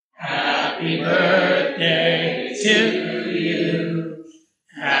Happy birthday to you.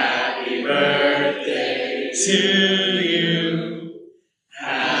 Happy birthday to you.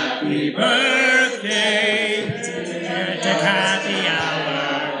 Happy birthday to Happy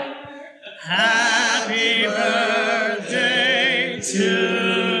Hour. Happy birthday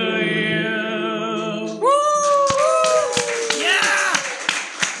to you. Woo! Yeah!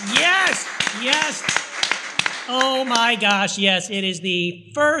 Yes! Yes! Oh my gosh, yes, it is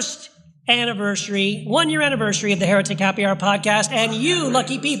the first anniversary, 1 year anniversary of the Heretic Happy Hour podcast, and you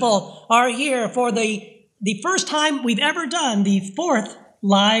lucky people are here for the first time we've ever done the 4th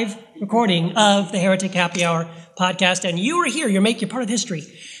live recording of the Heretic Happy Hour podcast, and you are here, you're part of history,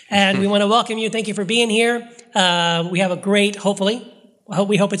 and we want to welcome you. Thank you for being here. We have a great,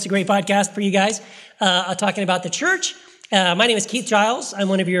 we hope it's a great podcast for you guys, talking about the church. My name is Keith Giles. I'm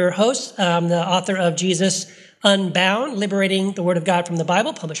one of your hosts. I'm the author of Jesus Unbound, Liberating the Word of God from the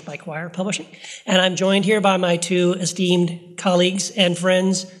Bible, published by Choir Publishing. And I'm joined here by my two esteemed colleagues and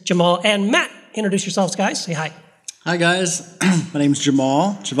friends, Jamal and Matt. Introduce yourselves, guys. Say hi. Hi, guys. My name's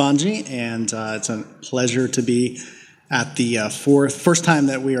Jamal Javanji, and it's a pleasure to be at the first time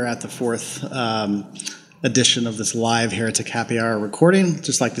that we are at the 4th edition of this live Heretic Happy Hour recording.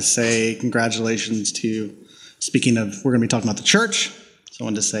 Just like to say congratulations to, speaking of, we're going to be talking about the church. So I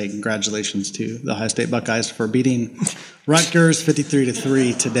wanted to say congratulations to the Ohio State Buckeyes for beating Rutgers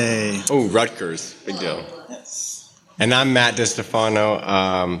 53-3 today. Oh, Rutgers. Big deal. Yes. And I'm Matt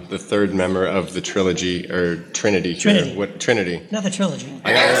DiStefano, the third member of the Trinity. Trinity. What Trinity? Not the trilogy.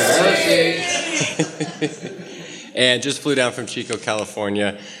 And just flew down from Chico,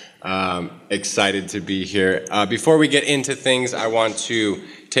 California. Excited to be here. Before we get into things, I want to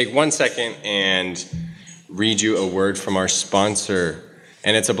take 1 second and read you a word from our sponsor.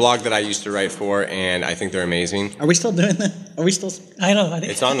 And it's a blog that I used to write for, and I think they're amazing. Are we still doing that? Are we still? I don't know.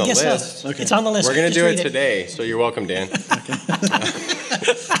 It's on the list. So. Okay. It's on the list. We're going to do it today, so you're welcome, Dan. Okay.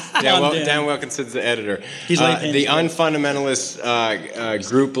 Dan Wilkinson's the editor. He's the Unfundamentalist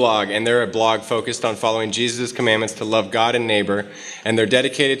group blog, and they're a blog focused on following Jesus' commandments to love God and neighbor, and they're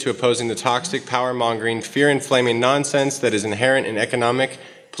dedicated to opposing the toxic, power-mongering, fear-inflaming nonsense that is inherent in economic,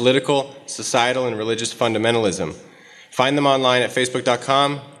 political, societal, and religious fundamentalism. Find them online at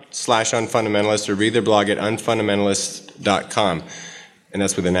facebook.com/unfundamentalist or read their blog at unfundamentalist.com. And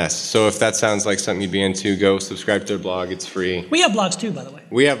that's with an S. So if that sounds like something you'd be into, go subscribe to their blog. It's free. We have blogs too, by the way.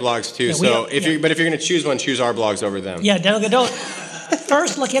 We have blogs too. Yeah, if you're going to choose one, choose our blogs over them. Yeah, don't.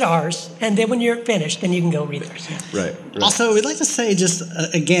 First look at ours, and then when you're finished, then you can go read theirs. Yeah. Right. Also, we'd like to say just,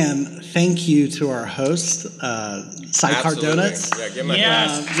 again, thank you to our host, Sidecar Donuts. Yeah, give my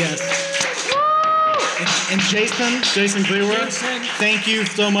yes. And Jason Clearwood, thank you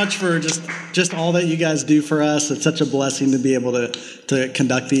so much for just all that you guys do for us. It's such a blessing to be able to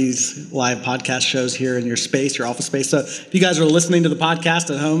conduct these live podcast shows here in your space, your office space. So if you guys are listening to the podcast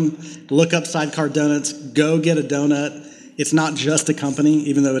at home, look up Sidecar Donuts, go get a donut. It's not just a company,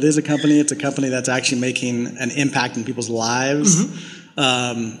 even though it is a company. It's a company that's actually making an impact in people's lives. Mm-hmm.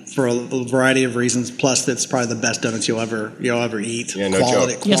 For a variety of reasons. Plus, it's probably the best donuts you'll ever eat. Yeah,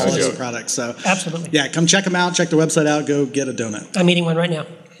 quality joke. Products. So Absolutely. Yeah, come check them out. Check the website out. Go get a donut. I'm eating one right now.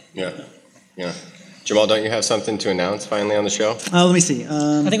 Yeah. Jamal, don't you have something to announce finally on the show? Let me see.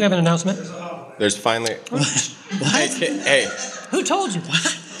 I think we have an announcement. There's finally. What? Hey. Who told you?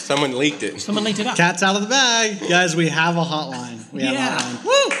 Someone leaked it. Someone leaked it up. Cat's out of the bag, guys. We have a hotline. We have a hotline.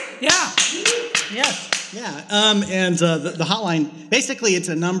 Woo! Yeah. Yes. Yeah, and the hotline, basically it's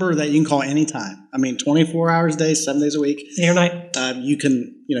a number that you can call anytime. 24 hours a day, 7 days a week. Day or night. You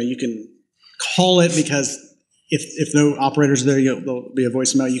can call it because if no operators are there, there'll be a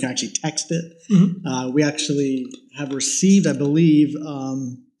voicemail. You can actually text it. Mm-hmm. We actually have received, I believe,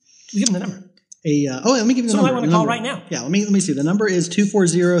 Give them the number. Let me give you the number. Someone I want to call right now. Yeah, let me see. The number is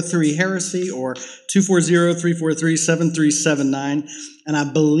 240-3-HERESY or 240-343-7379. And I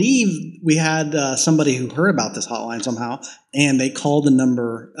believe we had somebody who heard about this hotline somehow, and they called the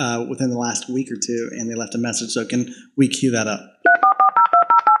number within the last week or two, and they left a message. So can we cue that up?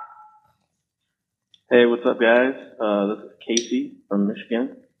 Hey, what's up, guys? This is Casey from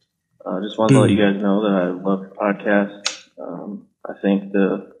Michigan. Just wanted to let you guys know that I love your podcast. I think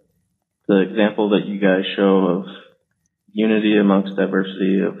the example that you guys show of unity amongst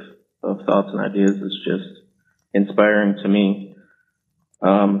diversity of thoughts and ideas is just inspiring to me.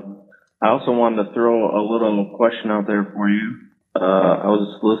 I also wanted to throw a little question out there for you. I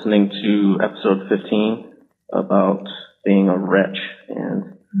was listening to episode 15 about being a wretch,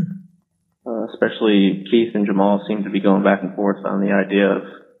 and especially Keith and Jamal seem to be going back and forth on the idea of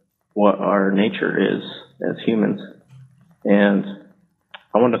what our nature is as humans. And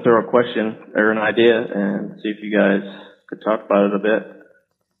I wanted to throw a question or an idea and see if you guys could talk about it a bit.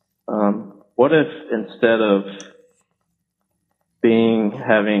 What if instead of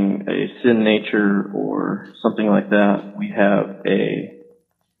having a sin nature or something like that, we have a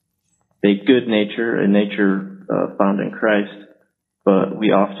good nature, a nature found in Christ, but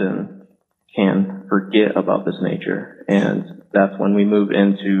we often can forget about this nature, and that's when we move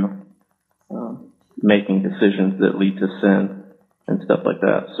into making decisions that lead to sin and stuff like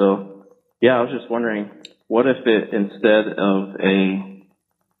that. So, yeah, I was just wondering, what if it, instead of a,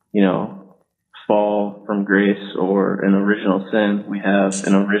 fall from grace or an original sin, we have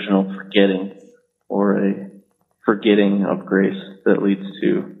an original forgetting or a forgetting of grace that leads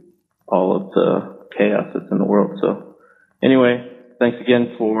to all of the chaos that's in the world. So anyway, thanks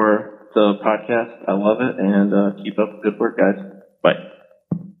again for the podcast. I love it, and keep up the good work, guys. Bye.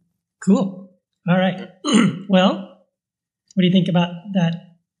 Cool. All right. Well, what do you think about that?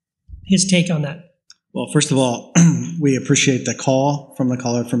 His take on that? Well, first of all, we appreciate the call from the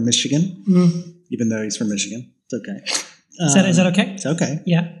caller from Michigan, even though he's from Michigan. It's okay. Is that okay? It's okay.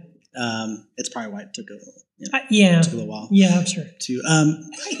 Yeah. It's probably why it took a little, yeah. took a little while. Yeah, I'm sure.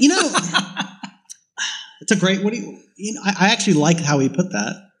 It's a great. I actually like how he put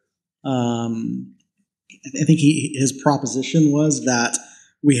that. I think his proposition was that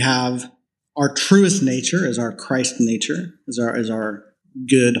we have our truest nature is our Christ nature, is our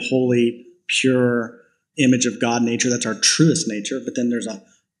good, holy, pure image of God nature. That's our truest nature. But then there's a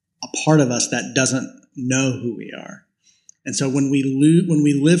part of us that doesn't know who we are. And so when we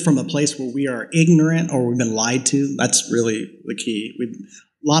live from a place where we are ignorant or we've been lied to, that's really the key. A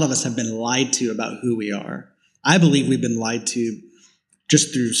lot of us have been lied to about who we are. I believe we've been lied to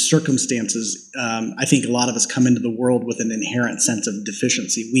just through circumstances. I think a lot of us come into the world with an inherent sense of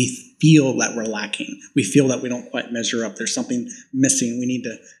deficiency. We feel that we're lacking. We feel that we don't quite measure up. There's something missing. We need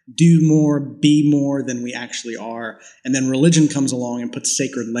to do more, be more than we actually are. And then religion comes along and puts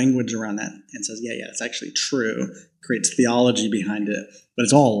sacred language around that and says, yeah, it's actually true. Creates theology behind it, but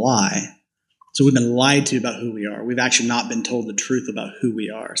it's all a lie. So we've been lied to about who we are. We've actually not been told the truth about who we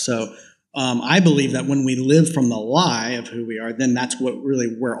are. So I believe that when we live from the lie of who we are, then that's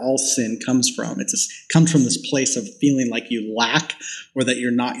where all sin comes from. It comes from this place of feeling like you lack or that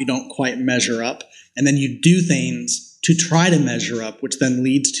you don't quite measure up. And then you do things to try to measure up, which then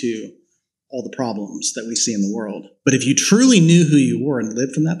leads to all the problems that we see in the world. But if you truly knew who you were and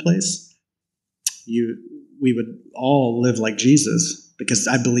lived from that place, we would all live like Jesus, because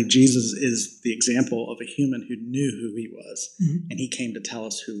I believe Jesus is the example of a human who knew who he was, and he came to tell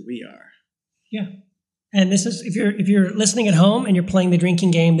us who we are. Yeah. And this is, if you're listening at home and you're playing the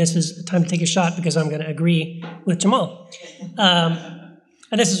drinking game, this is the time to take a shot, because I'm going to agree with Jamal.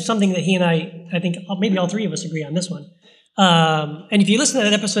 And this is something that he and I think maybe all three of us agree on this one. And if you listen to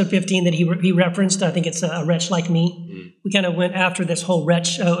that episode 15 that he referenced, I think it's A Wretch Like Me. We kind of went after this whole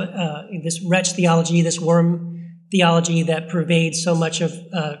wretch theology, this worm theology that pervades so much of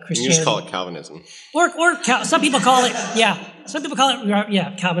Christianity. You just call it Calvinism. Or some people call it, some people call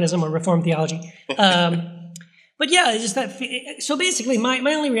it, Calvinism or Reformed theology. But yeah, it's just that. So basically, my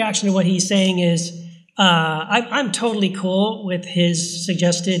only reaction to what he's saying is, I'm totally cool with his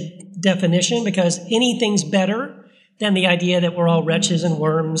suggested definition, because anything's better than the idea that we're all wretches and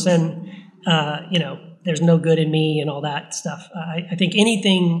worms and, there's no good in me and all that stuff. I think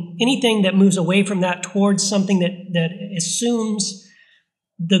anything that moves away from that towards something that assumes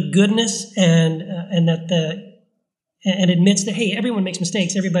the goodness and admits that, hey, everyone makes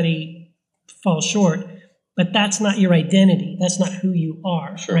mistakes, everybody falls short, but that's not your identity. That's not who you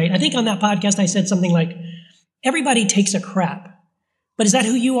are, sure. Right? I think on that podcast I said something like, everybody takes a crap, but is that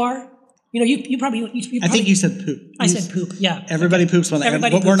who you are? You probably. I think you said poop. I said poop. Yeah. Everybody poops but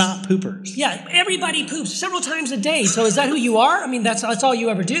we're not poopers. Yeah, everybody poops several times a day. So is that who you are? I mean, that's all you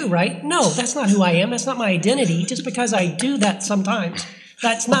ever do, right? No, that's not who I am. That's not my identity. Just because I do that sometimes,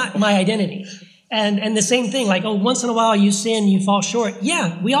 that's not my identity. And the same thing, like, once in a while you sin, you fall short.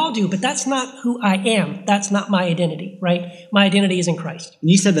 Yeah, we all do, but that's not who I am. That's not my identity, right? My identity is in Christ.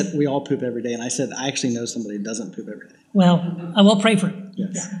 And you said that we all poop every day, and I said I actually know somebody who doesn't poop every day. Well, I will pray for it.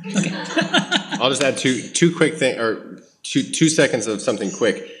 Yes. Yeah. Okay. I'll just add two quick things, or two seconds of something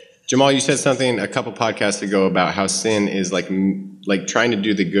quick. Jamal, you said something a couple podcasts ago about how sin is like trying to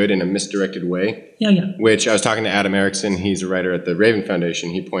do the good in a misdirected way. Yeah. Which I was talking to Adam Erickson. He's a writer at the Raven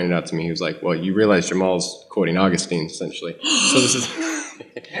Foundation. He pointed out to me, he was like, well, you realize Jamal's quoting Augustine, essentially. So this is...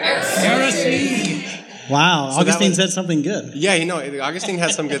 Heresy! Wow, So Augustine that was- said something good. Yeah, Augustine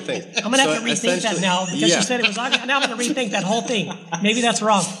has some good things. I'm gonna have to rethink that now because yeah. you said it was. Now I'm gonna rethink that whole thing. Maybe that's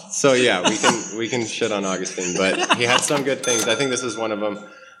wrong. So yeah, we can shit on Augustine, but he had some good things. I think this is one of them.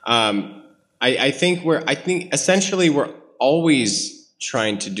 I think essentially we're always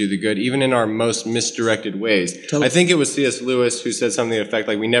trying to do the good, even in our most misdirected ways. Totally. I think it was C.S. Lewis who said something to the effect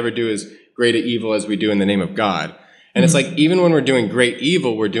like, we never do as great an evil as we do in the name of God. And it's like, even when we're doing great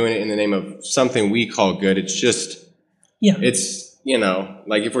evil, we're doing it in the name of something we call good. It's just, it's,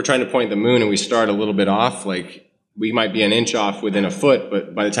 like if we're trying to point the moon and we start a little bit off, like we might be an inch off within a foot,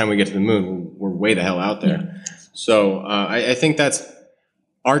 but by the time we get to the moon, we're way the hell out there. So I think that's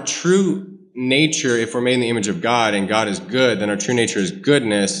our true nature. If we're made in the image of God and God is good, then our true nature is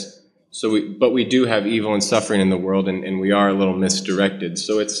goodness. But we do have evil and suffering in the world, and we are a little misdirected.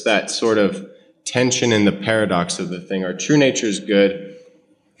 So it's that sort of tension and the paradox of the thing. Our true nature is good,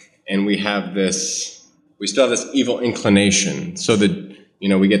 and we still have this evil inclination. So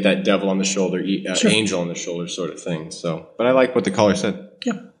we get that devil on the shoulder, angel on the shoulder sort of thing. So, but I like what the caller said.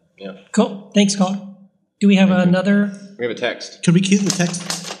 Yep. Yeah. Cool. Thanks, caller. Do we have another? We have a text. Could we cue the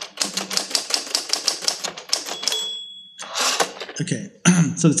text? Okay,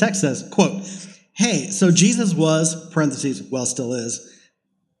 so the text says, quote, "Hey, so Jesus was, parentheses, well, still is,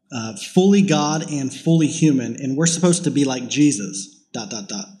 fully God and fully human, and we're supposed to be like Jesus, ...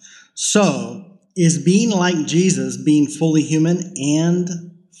 So, is being like Jesus being fully human and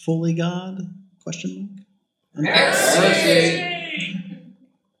fully God? Question mark.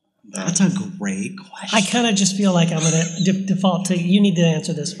 That's a great question. I kind of just feel like I'm going to default to you need to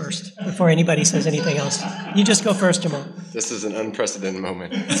answer this first before anybody says anything else. You just go first, Jamal. This is an unprecedented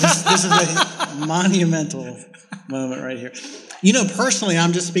moment. This is a monumental moment right here. Personally,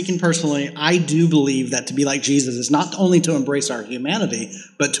 I'm just speaking personally, I do believe that to be like Jesus is not only to embrace our humanity,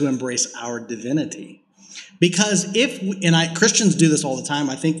 but to embrace our divinity. Because Christians do this all the time.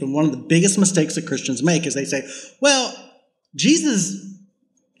 I think that one of the biggest mistakes that Christians make is they say, well, Jesus,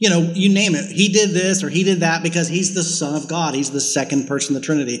 you name it. He did this or he did that because he's the Son of God. He's the second person of the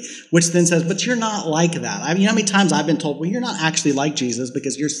Trinity, which then says, but you're not like that. I mean, how many times I've been told, well, you're not actually like Jesus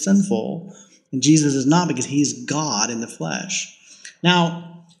because you're sinful. And Jesus is not because he's God in the flesh.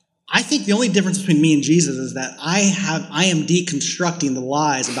 Now, I think the only difference between me and Jesus is that I am deconstructing the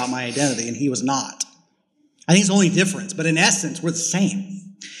lies about my identity, and he was not. I think it's the only difference. But in essence, we're the same.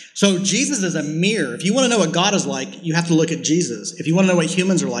 So Jesus is a mirror. If you want to know what God is like, you have to look at Jesus. If you want to know what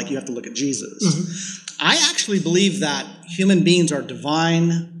humans are like, you have to look at Jesus. Mm-hmm. I actually believe that human beings are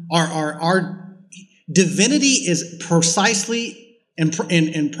divine. Our divinity is precisely and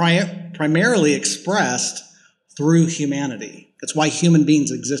primarily expressed through humanity. That's why human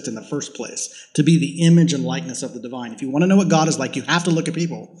beings exist in the first place, to be the image and likeness of the divine. If you want to know what God is like, you have to look at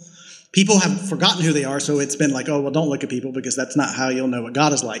people. People have forgotten who they are, so it's been like, oh, well, don't look at people because that's not how you'll know what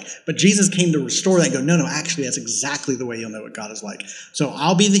God is like. But Jesus came to restore that and go, no, actually, that's exactly the way you'll know what God is like. So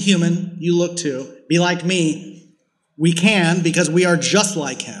I'll be the human you look to. Be like me. We can because we are just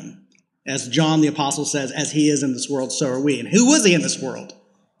like him. As John the Apostle says, as he is in this world, so are we. And who was he in this world?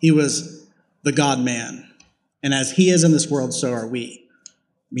 He was the God-man. And as he is in this world, so are we.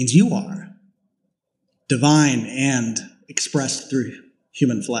 It means you are. Divine and expressed through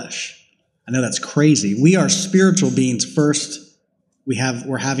human flesh. I know that's crazy. We are spiritual beings first.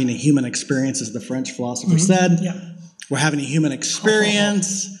 We're having a human experience, as the French philosopher said. Yeah. We're having a human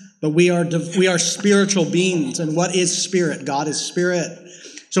experience, but we are spiritual beings. And what is spirit? God is spirit.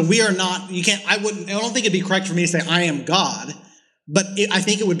 So we are not. I don't think it'd be correct for me to say I am God, but I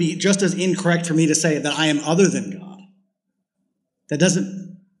think it would be just as incorrect for me to say that I am other than God.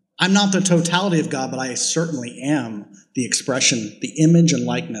 I'm not the totality of God, but I certainly am the expression, the image and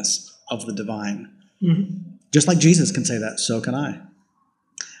likeness of the divine. Mm-hmm. Just like Jesus can say that, so can I.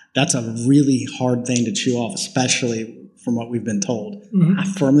 That's a really hard thing to chew off, especially from what we've been told. Mm-hmm. I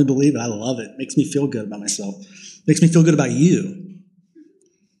firmly believe it. I love it. Makes me feel good about myself. Makes me feel good about you.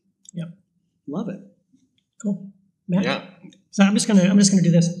 Yep. Love it. Cool. Matt? Yeah. So I'm just gonna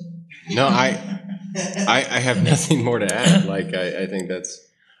do this. No, I have nothing more to add. Like I think that's.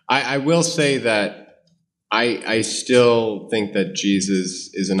 I will say that I still think that Jesus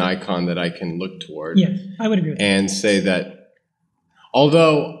is an icon that I can look toward. Yeah, I would agree with that. And say that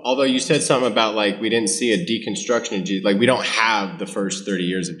although you said something about like we didn't see a deconstruction of Jesus, like we don't have the first 30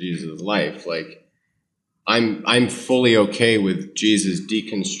 years of Jesus' life. Like I'm fully okay with Jesus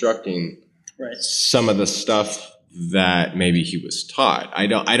deconstructing some of the stuff that maybe he was taught. I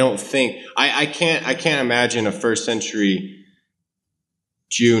don't think I can't imagine a first century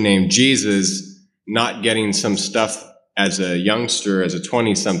Jew named Jesus not getting some stuff as a youngster, as a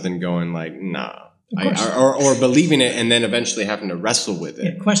 20-something going like, nah, or believing it and then eventually having to wrestle with it.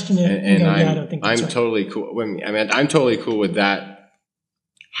 Yeah, question it. And I don't think that's I'm right. totally cool. I'm totally cool with that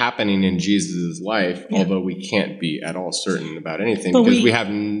happening in Jesus' life, although we can't be at all certain about anything because we have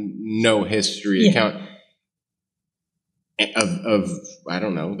no history account of I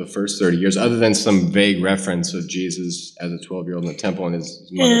don't know, the first 30 years, other than some vague reference of Jesus as a 12-year-old in the temple and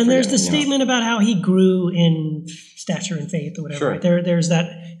his mother. And there's the statement about how he grew in stature and faith or whatever. Sure. Right? There's that,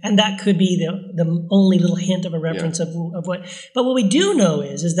 and that could be the only little hint of a reference of what. But what we do know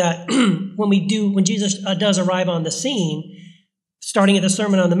is that when Jesus does arrive on the scene, starting at the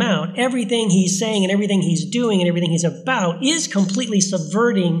Sermon on the Mount, everything he's saying and everything he's doing and everything he's about is completely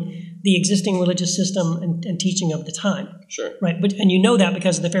subverting the existing religious system and teaching of the time. Sure. Right. And you know that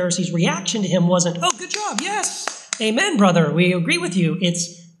because the Pharisees' reaction to him wasn't, "Oh, good job. Yes. Amen, brother. We agree with you." It's,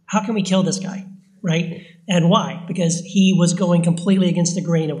 "How can we kill this guy?" Right. And why? Because he was going completely against the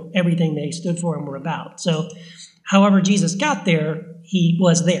grain of everything they stood for and were about. So however Jesus got there, he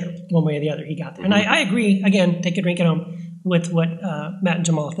was there one way or the other. He got there. And I agree, again, take a drink at home, with what Matt and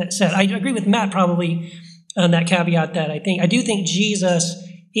Jamal said. I agree with Matt probably on that caveat that I do think Jesus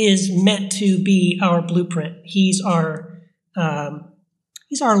is meant to be our blueprint. He's our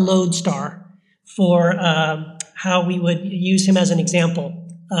lodestar for how we would use him as an example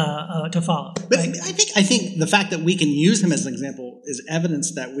to follow. But right? I think the fact that we can use him as an example is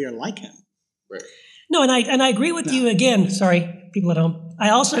evidence that we are like him. Right. No, and I agree with you again. Sorry, people at home.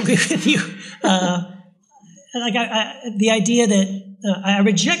 I also agree with you. The idea that I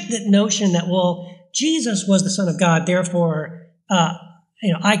reject that notion that Jesus was the Son of God, therefore.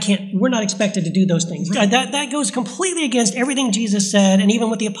 We're not expected to do those things. Right. That goes completely against everything Jesus said, and even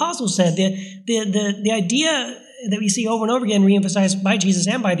what the apostles said. The idea that we see over and over again reemphasized by Jesus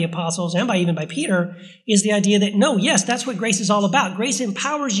and by the apostles and even by Peter is the idea that, that's what grace is all about. Grace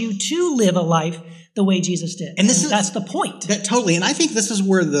empowers you to live a life the way Jesus did. And that's the point. Totally. And I think this is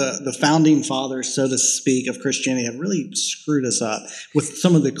where the founding fathers, so to speak, of Christianity have really screwed us up with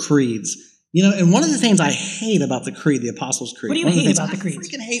some of the creeds. And one of the things I hate about the creed, the Apostles' Creed. What do you hate about the creed? I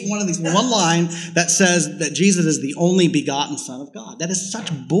freaking hate one line that says that Jesus is the only begotten Son of God. That is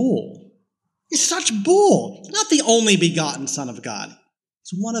such bull. It's such bull. He's not the only begotten Son of God.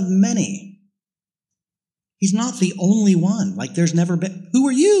 He's one of many. He's not the only one. Like there's never been. Who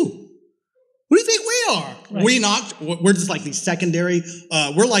are you? Who do you think we are? Right. We're just like these secondary.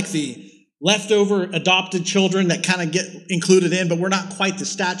 We're like the leftover adopted children that kind of get included in, but we're not quite the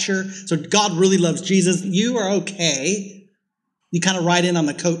stature. So God really loves Jesus. You are okay. You kind of ride in on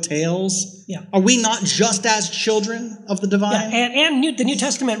the coattails. Yeah. Are we not just as children of the divine? Yeah, and the New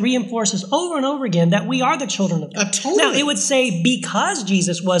Testament reinforces over and over again that we are the children of God. Totally. Now, it would say because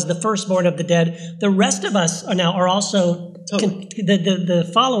Jesus was the firstborn of the dead, the rest of us are also the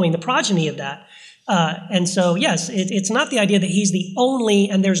following, the progeny of that. And so, yes, it's not the idea that he's the only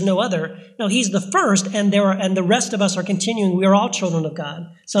and there's no other. No, he's the first, and the rest of us are continuing. We are all children of God,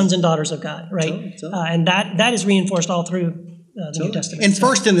 sons and daughters of God, right? And that is reinforced all through the New Testament. And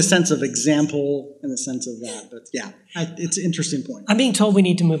first in the sense of example, in the sense of that. But yeah, it's an interesting point. I'm being told we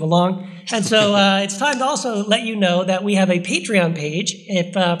need to move along. And so it's time to also let you know that we have a Patreon page.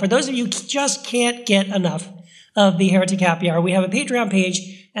 If for those of you who just can't get enough of the Heretic Happy Hour, we have a Patreon page.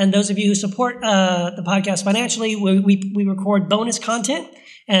 And those of you who support the podcast financially, we record bonus content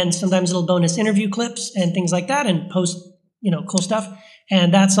and sometimes little bonus interview clips and things like that and post, cool stuff.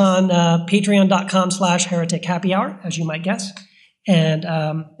 And that's on patreon.com/Heretic Happy Hour, as you might guess. And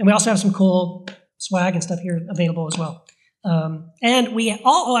we also have some cool swag and stuff here available as well. And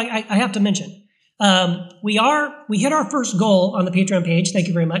I have to mention, we hit our first goal on the Patreon page. Thank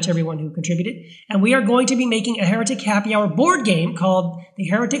you very much, everyone who contributed. And we are going to be making a Heretic Happy Hour board game called The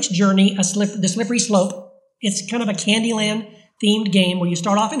Heretic's Journey, The Slippery Slope. It's kind of a Candyland themed game where you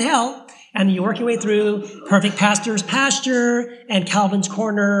start off in hell and you work your way through Perfect Pastor's Pasture and Calvin's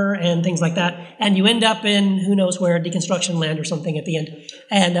Corner and things like that. And you end up in who knows where, Deconstruction Land or something at the end.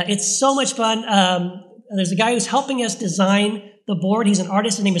 And it's so much fun. There's a guy who's helping us design the board. He's an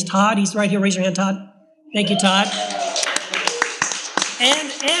artist. His name is Todd. He's right here. Raise your hand, Todd. Thank you, Todd.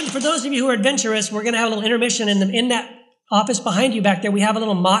 And for those of you who are adventurous, we're going to have a little intermission in that office behind you back there. We have a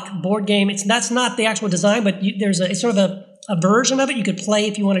little mock board game. That's not the actual design, but there's it's sort of a version of it you could play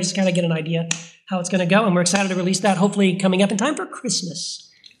if you want to just kind of get an idea how it's going to go. And we're excited to release that, hopefully coming up in time for Christmas.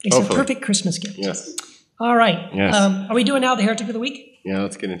 It's a perfect Christmas gift. Yes. All right. Yes. Are we doing now the Heretic of the Week? Yeah,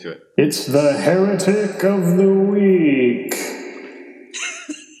 let's get into it. It's the Heretic of the Week.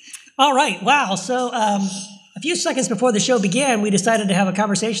 All right. Wow. So a few seconds before the show began, we decided to have a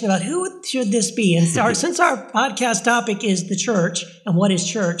conversation about who should this be. And since our podcast topic is the church and what is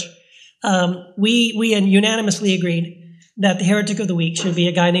church, we unanimously agreed that the Heretic of the Week should be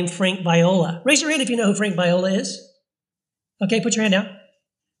a guy named Frank Viola. Raise your hand if you know who Frank Viola is. Okay, put your hand down.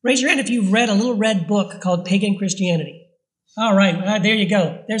 Raise your hand if you've read a little red book called Pagan Christianity. All right, there you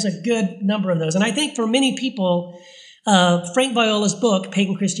go. There's a good number of those. And I think for many people, Frank Viola's book,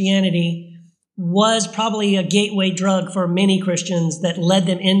 Pagan Christianity, was probably a gateway drug for many Christians that led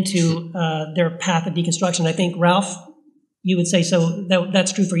them into their path of deconstruction. I think, Ralph, you would say so.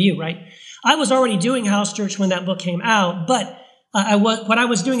 That's true for you, right? I was already doing house church when that book came out, but what I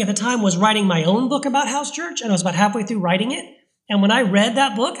was doing at the time was writing my own book about house church, and I was about halfway through writing it. And when I read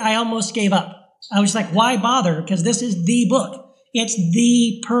that book, I almost gave up. I was like, why bother? Because this is the book. It's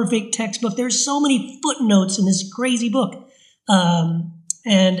the perfect textbook. There's so many footnotes in this crazy book. And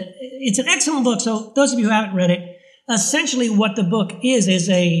it's an excellent book. So those of you who haven't read it, essentially what the book is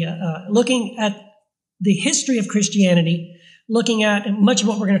a looking at the history of Christianity, looking at much of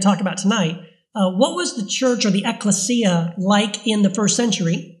what we're going to talk about tonight. What was the church or the ecclesia like in the first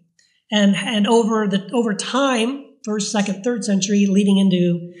century? And over time, first, second, third century, leading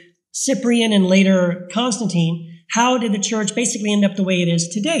into Cyprian and later Constantine, how did the church basically end up the way it is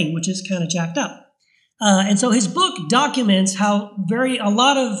today, which is kind of jacked up? And so his book documents how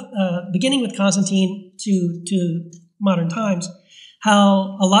beginning with Constantine to modern times,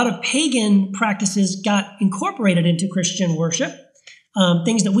 how a lot of pagan practices got incorporated into Christian worship,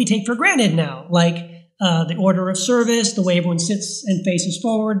 things that we take for granted now, like the order of service, the way everyone sits and faces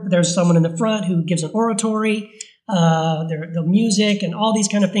forward. There's someone in the front who gives an oratory, the music, and all these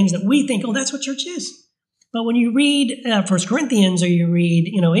kind of things that we think, oh, that's what church is. But when you read 1 Corinthians or you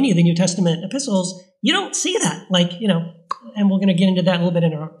read, any of the New Testament epistles, you don't see that. And we're going to get into that a little bit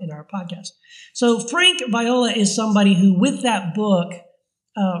in our podcast. So Frank Viola is somebody who, with that book,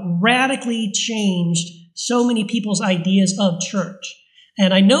 radically changed so many people's ideas of church.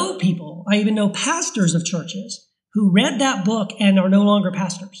 And I even know pastors of churches who read that book and are no longer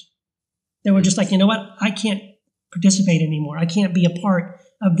pastors. They were just like, you know what? I can't participate anymore. I can't be a part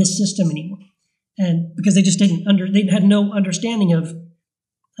of this system anymore. And because they just they had no understanding of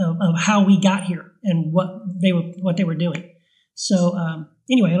how we got here and what they were doing. So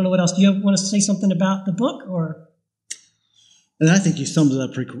anyway, I don't know what else. Do you want to say something about the book, or? And I think you summed it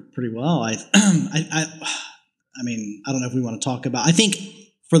up pretty well. I mean, I don't know if we want to talk about. I think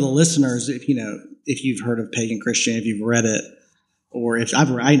for the listeners, if you've heard of Pagan Christianity, if you've read it, or if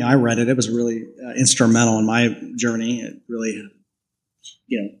I read it, it was really instrumental in my journey. It really,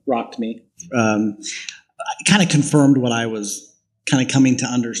 rocked me. It kind of confirmed what I was kind of coming to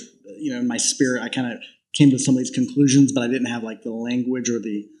understand. In my spirit, I kind of came to some of these conclusions, but I didn't have the language or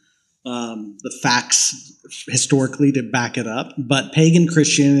the facts historically to back it up. But Pagan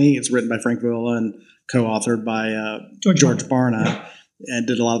Christianity, it's written by Frank Viola and co-authored by George Barna, and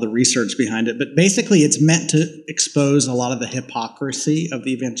did a lot of the research behind it. But basically, it's meant to expose a lot of the hypocrisy of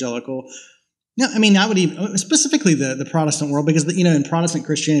the evangelical. No, I mean, I would even specifically the Protestant world, because in Protestant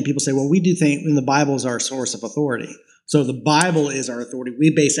Christianity, people say, well, we do think the Bible is our source of authority. So the Bible is our authority. We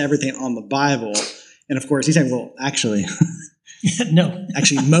base everything on the Bible. And of course, he's saying, well, actually, no.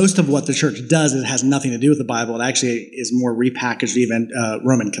 Actually, most of what the church does, it has nothing to do with the Bible. It actually is more repackaged even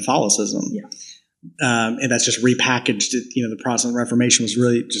Roman Catholicism. Yeah. And that's just repackaged. The Protestant Reformation was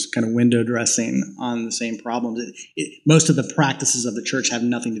really just kind of window dressing on the same problems. Most of the practices of the church have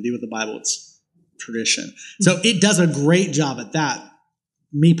nothing to do with the Bible. It's tradition. So it does a great job at that.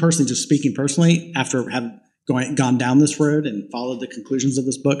 Me personally, just speaking personally, after having gone down this road and followed the conclusions of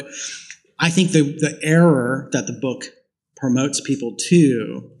this book, I think the error that the book promotes people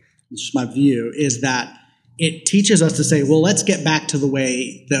to, which is my view, is that it teaches us to say, well, let's get back to the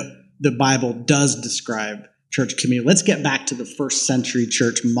way that the Bible does describe church community. Let's get back to the first century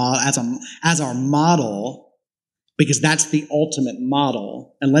church model as our model, because that's the ultimate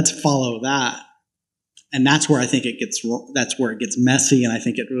model, and let's follow that. And that's where I think it gets messy, and I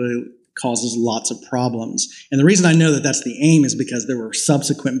think it really causes lots of problems. And the reason I know that that's the aim is because there were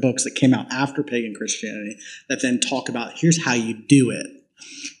subsequent books that came out after Pagan Christianity that then talk about, here's how you do it.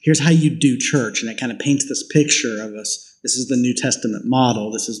 Here's how you do church. And it kind of paints this picture of us. This is the New Testament model.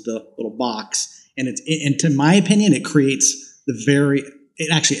 This is the little box. And to my opinion, it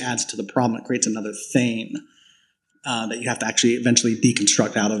actually adds to the problem. It creates another thing that you have to actually eventually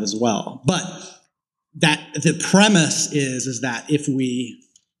deconstruct out of as well. But that the premise is that if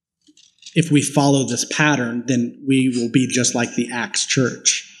we follow this pattern, then we will be just like the Acts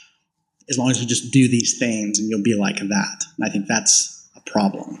church, as long as you just do these things, and you'll be like that. And I think that's a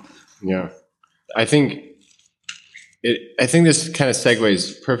problem. Yeah. I think this kind of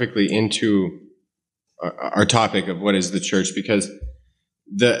segues perfectly into our topic of what is the church, because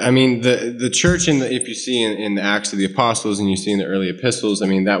the church if you see in the Acts of the Apostles and you see in the early epistles, I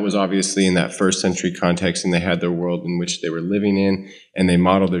mean, that was obviously in that first century context, and they had their world in which they were living in, and they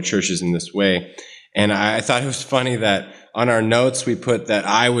modeled their churches in this way. And I thought it was funny that on our notes we put that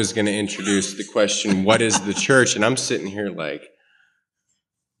I was going to introduce the question, what is the church? And I'm sitting here like,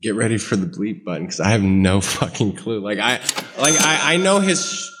 get ready for the bleep button, because I have no fucking clue. I know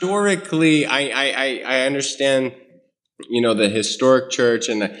historically, I understand, the historic church,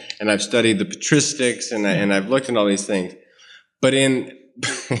 and I've studied the patristics, and I've looked at all these things, but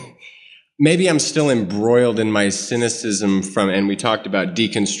maybe I'm still embroiled in my cynicism and we talked about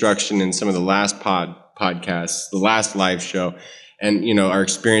deconstruction in some of the last podcasts, the last live show, and our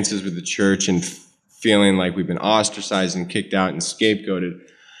experiences with the church and feeling like we've been ostracized and kicked out and scapegoated.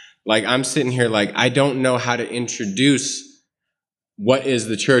 Like, I'm sitting here like, I don't know how to introduce what is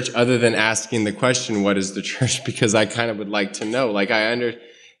the church other than asking the question, what is the church? Because I kind of would like to know. Like,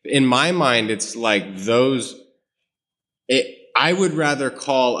 in my mind, it's like I would rather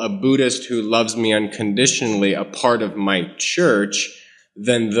call a Buddhist who loves me unconditionally a part of my church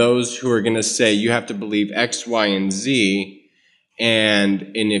than those who are going to say, you have to believe X, Y, and Z.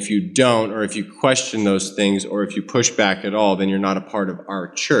 And if you don't, or if you question those things, or if you push back at all, then you're not a part of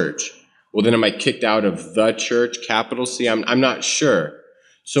our church. Well, then am I kicked out of the church, capital C? I'm not sure.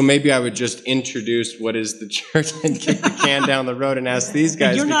 So maybe I would just introduce what is the church and kick the can down the road and ask these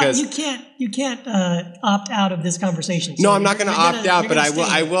guys. You can't opt out of this conversation. So no, I'm not going to opt out, but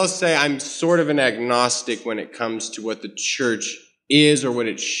I will say I'm sort of an agnostic when it comes to what the church is or what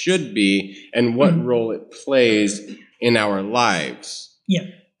it should be and what role it plays in our lives. Yeah.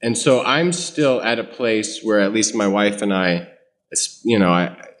 And so I'm still at a place where at least my wife and I,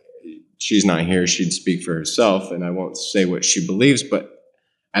 she's not here, she'd speak for herself, and I won't say what she believes, but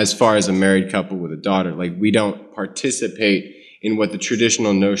as far as a married couple with a daughter, like, we don't participate in what the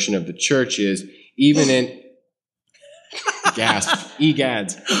traditional notion of the church is, even in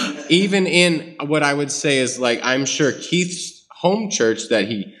egads, even in what I would say is, like, I'm sure Keith's home church that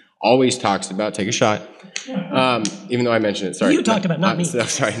he always talks about, take a shot, even though I mentioned it, sorry. You talked about, not me.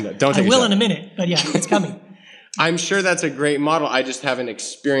 Sorry, no, don't take a shot. I will in a minute, but yeah, it's coming. I'm sure that's a great model. I just haven't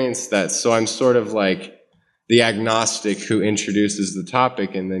experienced that. So I'm sort of like the agnostic who introduces the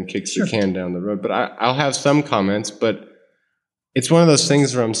topic and then kicks the can down the road. But I'll have some comments, but it's one of those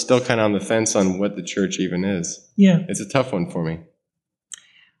things where I'm still kind of on the fence on what the church even is. Yeah. It's a tough one for me.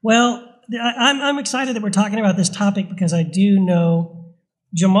 Well, I'm excited that we're talking about this topic because I do know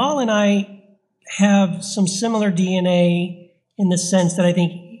Jamal and I have some similar DNA in the sense that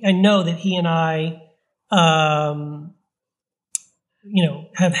I know that he and I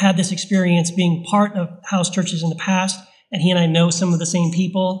have had this experience being part of house churches in the past, and he and I know some of the same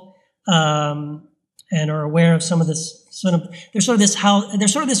people, and are aware of some of this there's sort of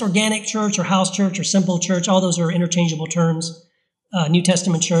this organic church or house church or simple church. All those are interchangeable terms. New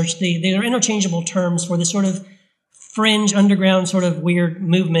Testament church, they are interchangeable terms for this sort of fringe, underground, sort of weird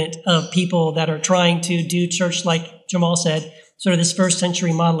movement of people that are trying to do church, like Jamal said, sort of this first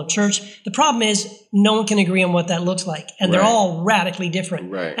century model of church. The problem is no one can agree on what that looks like, and they're all radically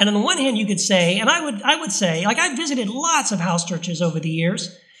different. Right. And on the one hand, you could say, and I would say, like, I've visited lots of house churches over the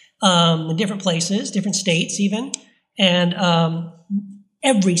years, in different places, different states even, and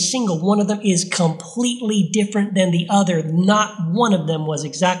every single one of them is completely different than the other. Not one of them was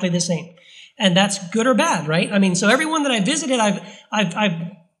exactly the same, and that's good or bad, right? I mean, so everyone that I visited,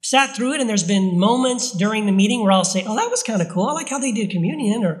 I've sat through it, and there's been moments during the meeting where I'll say, oh, that was kind of cool. I like how they did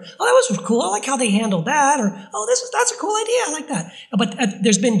communion, or, oh, that was cool. I like how they handled that, or, oh, that's a cool idea. I like that. But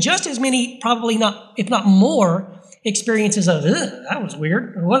there's been just as many, probably not, if not more, experiences of, that was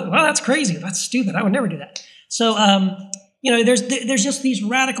weird. Or, well, that's crazy. That's stupid. I would never do that. So, there's just these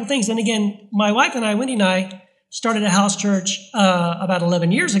radical things. And again, my wife and I, Wendy and I, started a house church about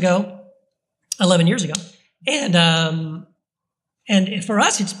 11 years ago. And for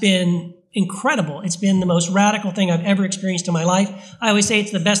us, it's been incredible. It's been the most radical thing I've ever experienced in my life. I always say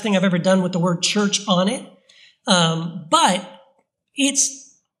it's the best thing I've ever done with the word church on it. But it's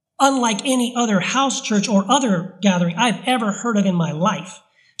unlike any other house church or other gathering I've ever heard of in my life.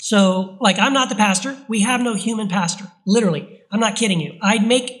 So, like, I'm not the pastor. We have no human pastor. Literally. I'm not kidding you. I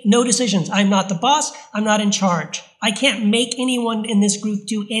make no decisions. I'm not the boss. I'm not in charge. I can't make anyone in this group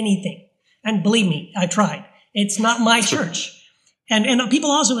do anything. And believe me, I tried. It's not my church. And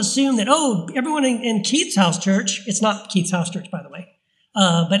people also assume that, everyone in Keith's house church, it's not Keith's house church, by the way,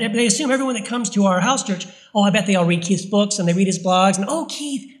 but they assume everyone that comes to our house church, I bet they all read Keith's books and they read his blogs. And,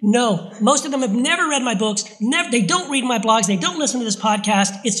 Keith, no. Most of them have never read my books. They don't read my blogs. They don't listen to this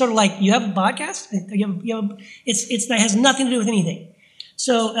podcast. It's sort of like, you have a podcast? That has nothing to do with anything.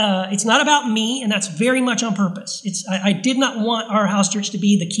 So it's not about me, and that's very much on purpose. I did not want our house church to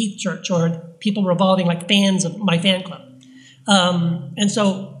be the Keith Church or people revolving like fans of my fan club. And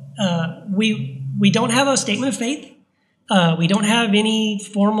so we don't have a statement of faith. We don't have any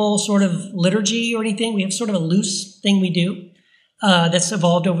formal sort of liturgy or anything. We have sort of a loose thing we do that's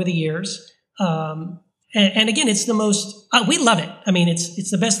evolved over the years. And again, it's the most, we love it. I mean,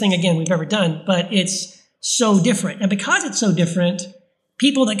 it's the best thing, again, we've ever done, but it's so different. And because it's so different,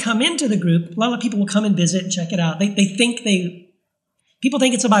 people that come into the group, a lot of people will come and visit and check it out. People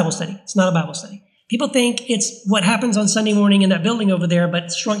think it's a Bible study. It's not a Bible study. People think it's what happens on Sunday morning in that building over there,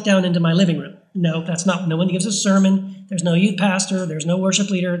 but shrunk down into my living room. No, that's not. No one gives a sermon. There's no youth pastor. There's no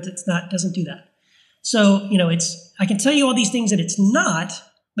worship leader. Doesn't do that. So, I can tell you all these things that it's not,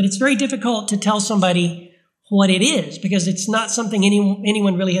 but it's very difficult to tell somebody what it is because it's not something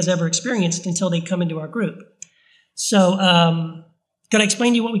anyone really has ever experienced until they come into our group. So, can I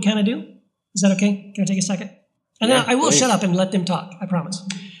explain to you what we kind of do? Is that okay? Can I take a second? And Yeah, then I will please. shut up and let them talk. I promise.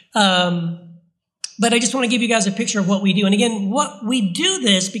 But I just want to give you guys a picture of what we do. And again, what we do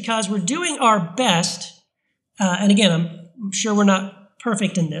this because we're doing our best. And again, I'm sure we're not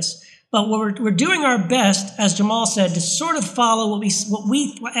perfect in this, but we're doing our best, as Jamal said, to sort of follow what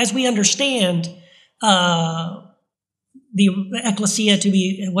we as we understand the ecclesia to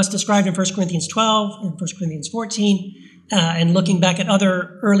be what's described in 1 Corinthians 12 and 1 Corinthians 14, and looking back at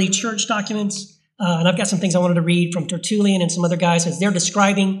other early church documents. And I've got some things I wanted to read from Tertullian and some other guys as they're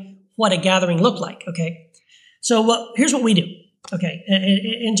describing what a gathering looked like, okay? So here's what we do, okay?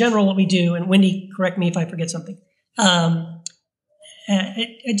 In general, what we do, and Wendy, correct me if I forget something.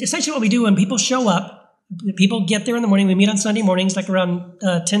 Essentially what we do when people show up, people get there in the morning, we meet on Sunday mornings, like around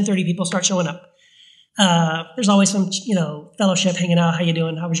 10:30, people start showing up. There's always some, fellowship, hanging out, how you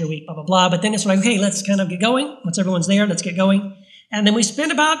doing, how was your week, blah, blah, blah. But then it's like, okay, let's kind of get going. Once everyone's there, let's get going. And then we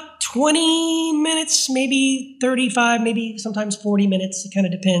spend about 20 minutes, maybe 35, maybe sometimes 40 minutes. It kind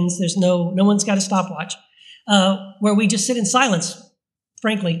of depends. There's no one's got a stopwatch, where we just sit in silence,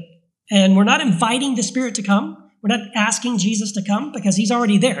 frankly. And we're not inviting the Spirit to come. We're not asking Jesus to come because he's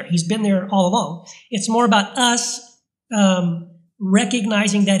already there. He's been there all along. It's more about us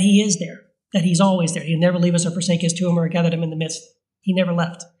recognizing that he is there, that he's always there. He'll never leave us or forsake us to him or gather him in the midst. He never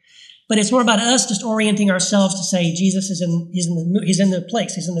left. But it's more about us just orienting ourselves to say Jesus he's in the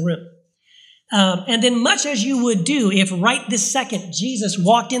place, he's in the room. And then much as you would do if right this second Jesus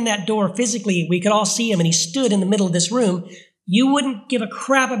walked in that door physically, we could all see him and he stood in the middle of this room, you wouldn't give a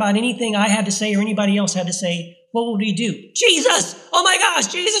crap about anything I had to say or anybody else had to say. What would we do? Jesus! Oh my gosh,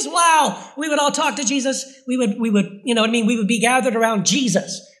 Jesus, wow! We would all talk to Jesus. We would, we would be gathered around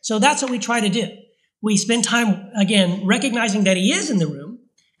Jesus. So that's what we try to do. We spend time, again, recognizing that he is in the room.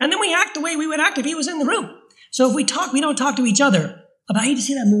 And then we act the way we would act if he was in the room. So if we talk, we don't talk to each other about, hey, did you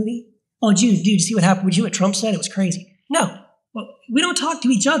see that movie? Oh, dude, did you see what happened? Did you see what Trump said? It was crazy. No, well, we don't talk to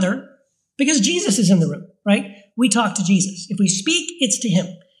each other because Jesus is in the room, right? We talk to Jesus. If we speak, it's to him.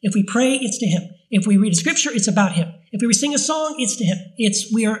 If we pray, it's to him. If we read a scripture, it's about him. If we sing a song, it's to him.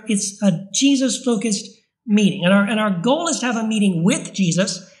 It's a Jesus-focused meeting. And our goal is to have a meeting with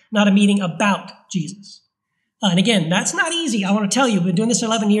Jesus, not a meeting about Jesus. And again, that's not easy. I want to tell you, we've been doing this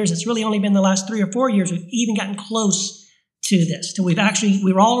 11 years. It's really only been the last 3 or 4 years we've even gotten close to this, till we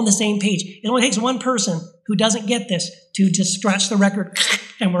were all on the same page. It only takes one person who doesn't get this to just scratch the record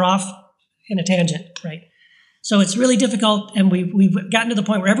and we're off in a tangent, right? So it's really difficult, and we've gotten to the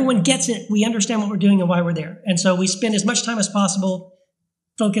point where everyone gets it. We understand what we're doing and why we're there. And so we spend as much time as possible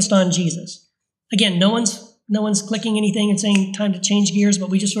focused on Jesus. Again, no one's clicking anything and saying time to change gears, but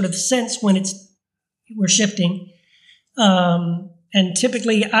we just sort of sense when we're shifting. And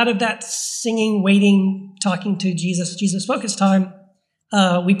typically out of that singing, waiting, talking to Jesus focus time,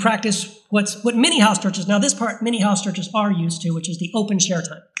 we practice what many house churches, now this part many house churches are used to, which is the open share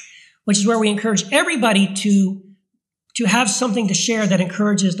time, which is where we encourage everybody to have something to share that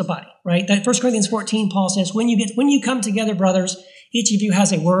encourages the body, right? That 1 Corinthians 14, Paul says, when you come together, brothers, each of you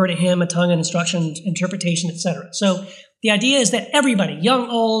has a word, a hymn, a tongue, an instruction, interpretation, etc. So the idea is that everybody, young,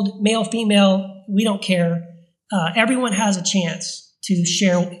 old, male, female, we don't care. Everyone has a chance to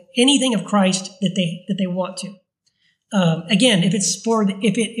share anything of Christ that they want to. Again, if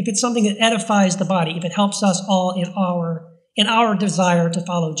it's something that edifies the body, if it helps us all in our desire to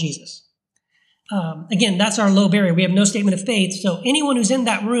follow Jesus. Again, that's our low barrier. We have no statement of faith. So anyone who's in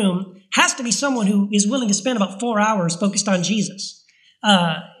that room has to be someone who is willing to spend about 4 hours focused on Jesus.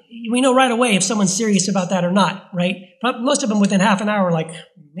 We know right away if someone's serious about that or not, right? Most of them within half an hour are like,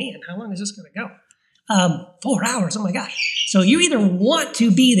 man, how long is this going to go? 4 hours, oh my gosh. So you either want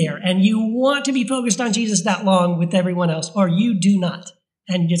to be there and you want to be focused on Jesus that long with everyone else, or you do not.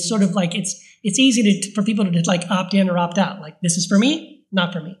 And it's sort of like it's easy for people to like opt in or opt out. Like, this is for me,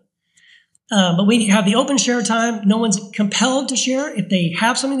 not for me. But we have the open share time. No one's compelled to share. If they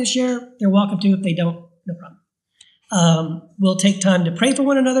have something to share, they're welcome to. If they don't, no problem. We'll take time to pray for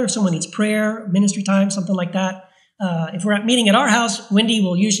one another. If someone needs prayer, ministry time, something like that. If we're meeting at our house, Wendy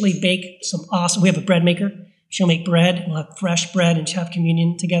will usually bake some awesome, we have a bread maker. She'll make bread. We'll have fresh bread and have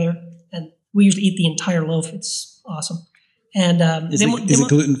communion together. And we usually eat the entire loaf. It's awesome. And is it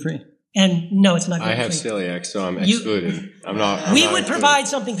gluten-free? And no, it's not gluten-free. I have celiac, so I'm excluded. We would provide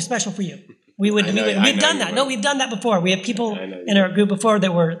something special for you. We've done that. No, we've done that before. We have people in our group before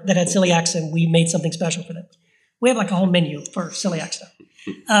that had celiacs, and we made something special for them. We have like a whole menu for celiac stuff.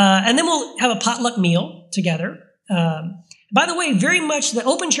 And then we'll have a potluck meal together. By the way, very much the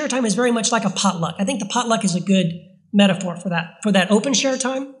open share time is very much like a potluck. I think the potluck is a good metaphor for that open share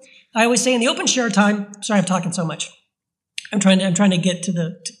time. I always say in the open share time. Sorry, I'm talking so much. I'm trying to get to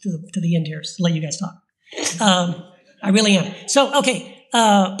the end here, so let you guys talk. I really am. So okay.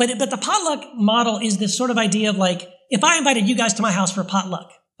 But the potluck model is this sort of idea of like, if I invited you guys to my house for a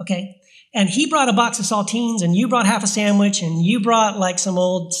potluck, okay, and he brought a box of saltines and you brought half a sandwich and you brought like some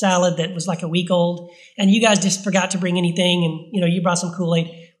old salad that was like a week old and you guys just forgot to bring anything and, you brought some Kool-Aid,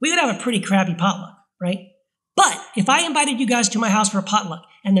 we would have a pretty crappy potluck, right? But if I invited you guys to my house for a potluck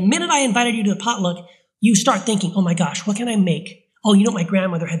and the minute I invited you to the potluck, you start thinking, oh my gosh, what can I make? Oh, my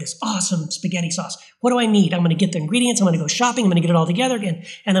grandmother had this awesome spaghetti sauce. What do I need? I'm going to get the ingredients. I'm going to go shopping. I'm going to get it all together again.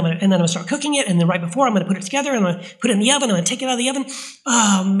 And then I'm going to start cooking it. And then right before, I'm going to put it together. And I'm going to put it in the oven. I'm going to take it out of the oven.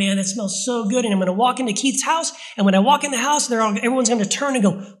 Oh, man, it smells so good. And I'm going to walk into Keith's house. And when I walk in the house, everyone's going to turn and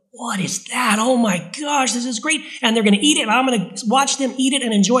go, what is that? Oh, my gosh, this is great. And they're going to eat it. And I'm going to watch them eat it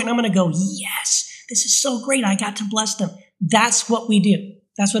and enjoy it. And I'm going to go, yes, this is so great. I got to bless them. That's what we do.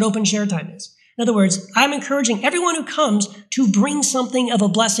 That's what open share time is. In other words, I'm encouraging everyone who comes to bring something of a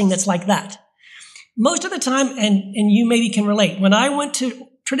blessing that's like that. Most of the time, and you maybe can relate, when I went to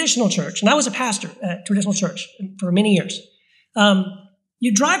traditional church, and I was a pastor at traditional church for many years,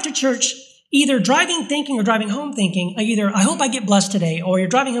 you drive to church either driving thinking or driving home thinking, either I hope I get blessed today, or you're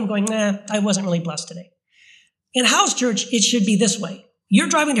driving home going, nah, I wasn't really blessed today. In house church, it should be this way. You're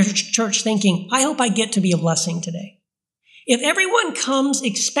driving to church thinking, I hope I get to be a blessing today. If everyone comes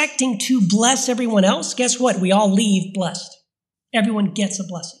expecting to bless everyone else, guess what? We all leave blessed. Everyone gets a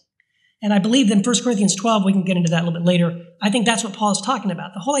blessing. And I believe in 1 Corinthians 12, we can get into that a little bit later. I think that's what Paul is talking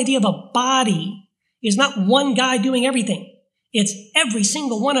about. The whole idea of a body is not one guy doing everything. It's every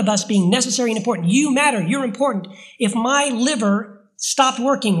single one of us being necessary and important. You matter. You're important. If my liver stopped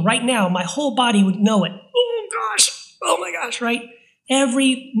working right now, my whole body would know it. Oh my gosh, right?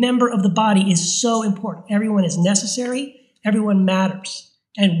 Every member of the body is so important. Everyone is necessary. Everyone matters.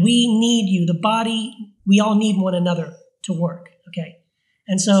 And we need you. The body, we all need one another to work. Okay.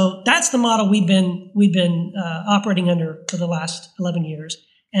 And so that's the model we've been operating under for the last 11 years.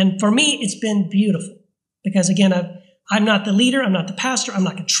 And for me, it's been beautiful because again, I'm not the leader. I'm not the pastor. I'm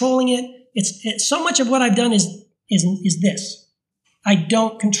not controlling it. It's so much of what I've done is this. I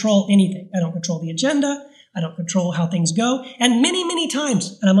don't control anything. I don't control the agenda. I don't control how things go. And many, many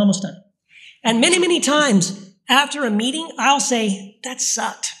times, and I'm almost done. And many, many times after a meeting, I'll say, that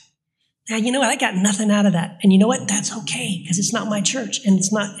sucked. Now, you know what? I got nothing out of that. And you know what? That's okay because it's not my church. And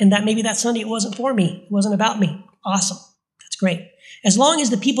that maybe that Sunday it wasn't for me. It wasn't about me. Awesome. That's great. As long as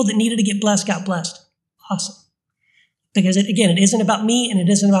the people that needed to get blessed got blessed. Awesome. Because it isn't about me and it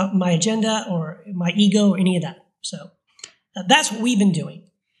isn't about my agenda or my ego or any of that. So that's what we've been doing.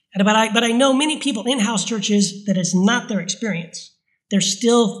 But I know many people in house churches that is not their experience. They're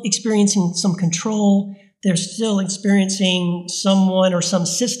still experiencing some control. They're still experiencing someone or some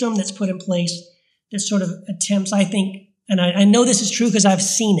system that's put in place that sort of attempts, I think, and I know this is true because I've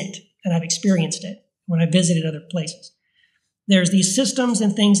seen it and I've experienced it when I visited other places. There's these systems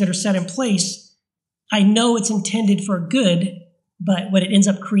and things that are set in place. I know it's intended for good, but what it ends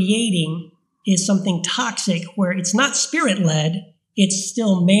up creating is something toxic where it's not spirit-led, it's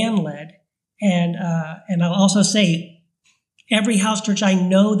still man-led. And I'll also say every house church I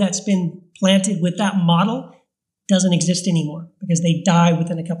know that's been planted with that model doesn't exist anymore because they die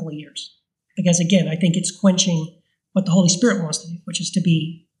within a couple of years. Because again, I think it's quenching what the Holy Spirit wants to do, which is to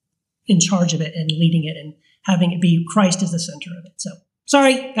be in charge of it and leading it and having it be Christ as the center of it. So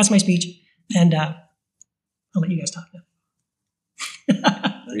sorry, that's my speech. And I'll let you guys talk now.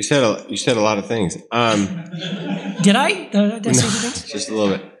 You said a lot of things. Did I? Did I say the things? Just a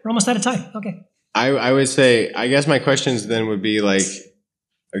little bit. We're almost out of time. Okay. I would say, I guess my questions then would be like,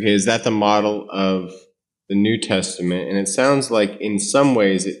 okay, is that the model of the New Testament? And it sounds like in some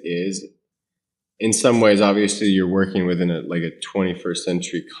ways it is. in some ways, obviously, you're working within a 21st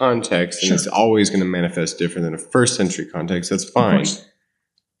century context, and Sure. it's always going to manifest different than a first century context. That's fine. course.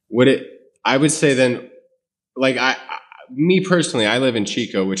 I would say then, me personally, I live in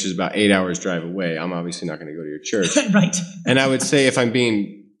Chico, which is about 8 hours drive away. I'm obviously not going to go to your church. Right. And I would say, if I'm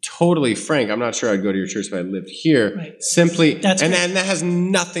being totally frank, I'm not sure I'd go to your church if I lived here. Right. Simply, That's and great. that has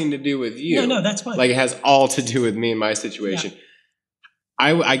nothing to do with you. No, that's fine. Like, it has all to do with me and my situation. Yeah.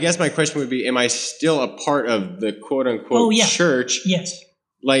 I guess my question would be, am I still a part of the quote unquote church? Yes.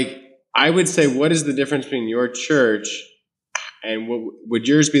 Like, I would say, what is the difference between your church and what would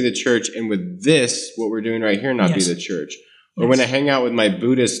yours be the church, and would this, what we're doing right here, not be the church? Or when I hang out with my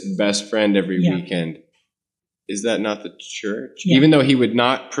Buddhist best friend every weekend, is that not the church? Yeah. Even though he would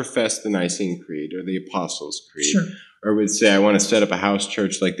not profess the Nicene Creed or the Apostles' Creed, Sure. or would say, I want to set up a house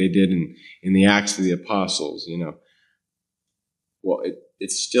church like they did in the Acts of the Apostles, Well, it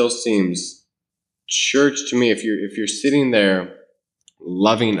still seems church to me. If you're sitting there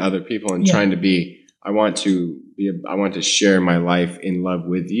loving other people and trying to be, I want to share my life in love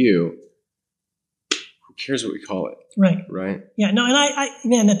with you. Who cares what we call it? Right. Right. Yeah. No, and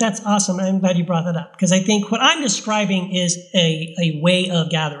man, that's awesome. I'm glad you brought that up, because I think what I'm describing is a way of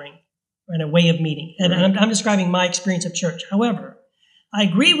gathering and a way of meeting. And I'm describing my experience of church. However, I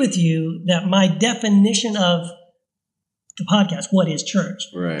agree with you that my definition of the podcast, what is church,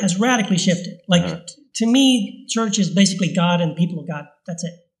 has radically shifted. To me, church is basically God and the people of God. That's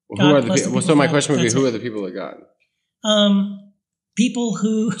it. Well, who are the people? So my question would be, who are the people of God? People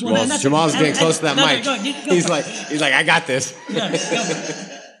who Jamal's getting close to that mic. Go, he's like, I got this.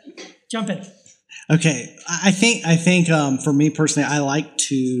 Jump in. Okay, I think for me personally, I like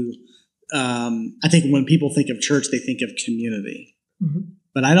to. I think when people think of church, they think of community,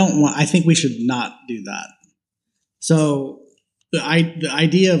 but I think we should not do that. So the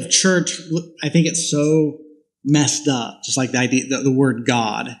idea of church, I think it's so messed up. Just like the idea, the word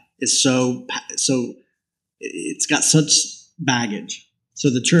God is so it's got such baggage.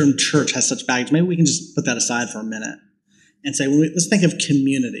 So the term church has such baggage. Maybe we can just put that aside for a minute and say, let's think of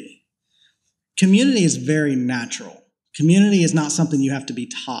community. Community is very natural. Community is not something you have to be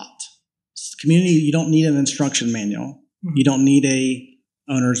taught. Community, you don't need an instruction manual. You don't need a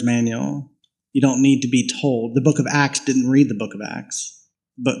owner's manual. You don't need to be told. The book of Acts didn't read the book of Acts.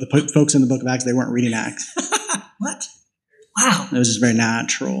 But the folks in the book of Acts, they weren't reading Acts. What? Wow. It was just very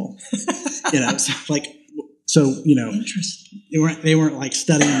natural. Interesting. They weren't like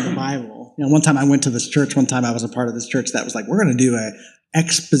studying the Bible. One time I went to this church. One time I was a part of this church that was like, we're going to do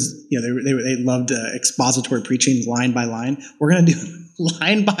they loved expository preaching line by line. We're going to do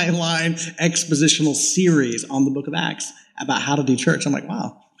line by line expositional series on the book of Acts about how to do church. I'm like,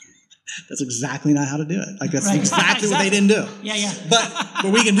 wow. That's exactly not how to do it. Like, that's exactly what they didn't do. Yeah. But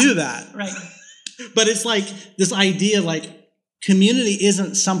we can do that. Right. But it's like this idea, like, community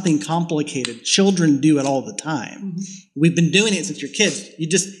isn't something complicated. Children do it all the time. We've been doing it since you're kids. It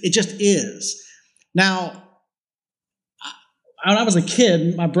just is. Now, when I was a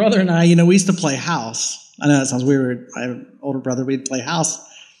kid, my brother and I, we used to play house. I know that sounds weird. I have an older brother. We'd play house,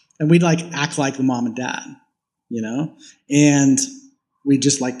 and we'd act like the mom and dad, and we'd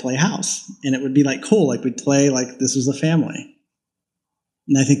just play house, and it would be cool. We'd play like this was a family.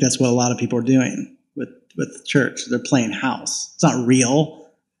 And I think that's what a lot of people are doing with church. They're playing house. It's not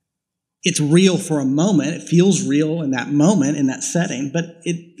real. It's real for a moment. It feels real in that moment, in that setting, but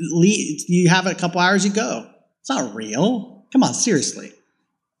you have it a couple hours, you go. It's not real. Come on, seriously.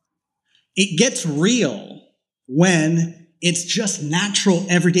 It gets real when it's just natural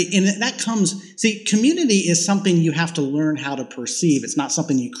every day. And that comes, community is something you have to learn how to perceive. It's not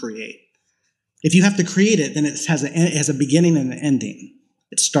something you create. If you have to create it, then it has a beginning and an ending.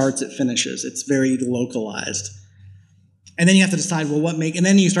 It starts, it finishes. It's very localized. And then you have to decide, and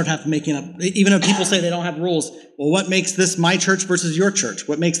then you start making up, even though people say they don't have rules, what makes this my church versus your church?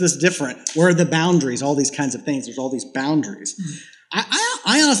 What makes this different? Where are the boundaries? All these kinds of things. There's all these boundaries.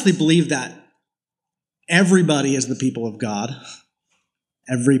 I honestly believe that everybody is the people of God.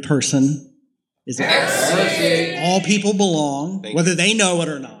 Every person is. All people belong, whether they know it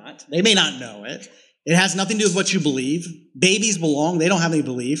or not. They may not know it. It has nothing to do with what you believe. Babies belong. They don't have any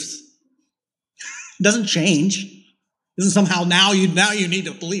beliefs. It doesn't change. It isn't somehow now you need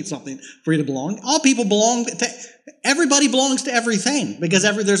to believe something for you to belong. All people belong to. Everybody belongs to everything because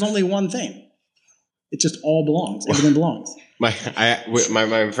there's only one thing. It just all belongs. Everything belongs. My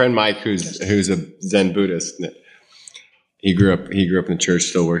friend Mike, who's a Zen Buddhist, he grew up in the church,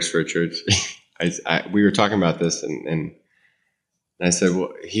 still works for a church. We were talking about this, and I said,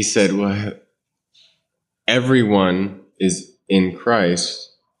 he said, everyone is in Christ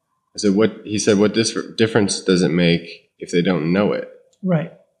What difference does it make if they don't know it?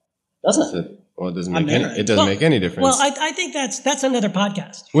 Right. Doesn't it? Well, it doesn't make any difference. Well, I think that's another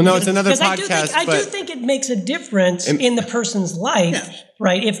podcast. Well, no, it's another Because podcast. I do think it makes a difference in the person's life,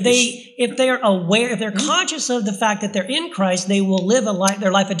 right? If they're aware, if they're conscious of the fact that they're in Christ, they will live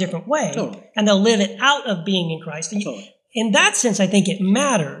their life a different way, and they'll live it out of being in Christ. And in that sense, I think it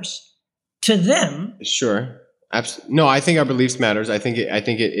matters to them. Sure. Absolutely. No, I think our beliefs matters. I think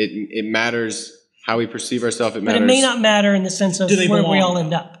it matters how we perceive ourselves. It matters. But it may not matter in the sense of where we all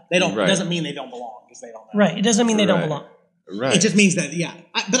end up. They don't. It doesn't mean they don't belong because they don't know. Right. It doesn't mean they don't belong. Right. It just means that,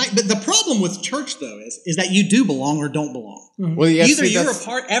 but the problem with church though is that you do belong or don't belong. Mm-hmm. Well, either you're a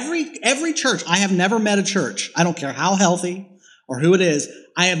part. Every church. I have never met a church. I don't care how healthy or who it is.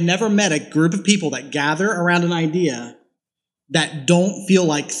 I have never met a group of people that gather around an idea that don't feel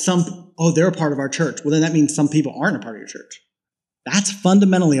like they're a part of our church. Well, then that means some people aren't a part of your church. That's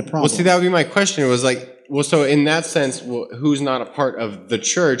fundamentally a problem. Well, see, that would be my question. It was like, well, so in that sense, who's not a part of the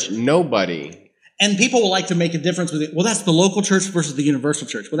church? Nobody. And people will like to make a difference with it. Well, that's the local church versus the universal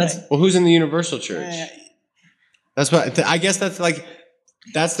church. Well, who's in the universal church? That's what I guess. That's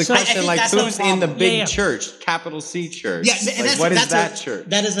the question. Like, who's in the big church, capital C church? Yeah, like, what is that church?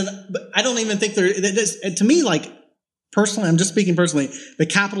 That isn't. I don't even think to me, like personally, I'm just speaking personally. The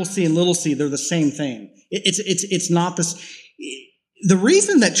capital C and little c, they're the same thing. It's not this. The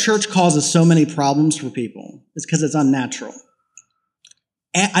reason that church causes so many problems for people is because it's unnatural.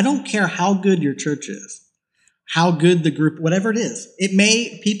 I don't care how good your church is, how good the group, whatever it is.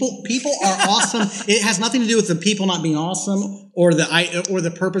 People are awesome. It has nothing to do with the people not being awesome or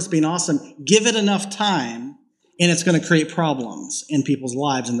the purpose being awesome. Give it enough time, and it's going to create problems in people's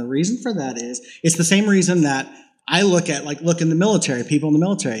lives. And the reason for that is it's the same reason that I look in the military. People in the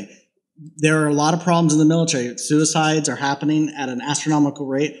military. There are a lot of problems in the military. Suicides are happening at an astronomical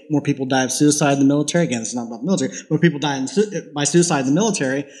rate. More people die of suicide in the military. Again, it's not about the military. More people die by suicide in the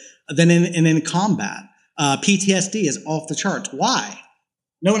military than in combat. PTSD is off the charts. Why?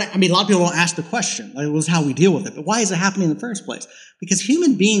 A lot of people don't ask the question. Like, well, how we deal with it. But why is it happening in the first place? Because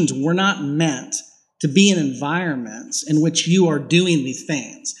human beings were not meant to be in environments in which you are doing these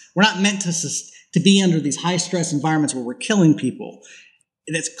things. We're not meant to be under these high-stress environments where we're killing people.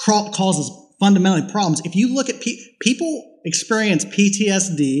 That causes fundamentally problems. If you look at people experience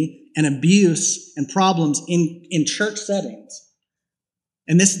PTSD and abuse and problems in church settings,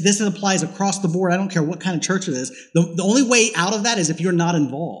 and this applies across the board. I don't care what kind of church it is. The only way out of that is if you're not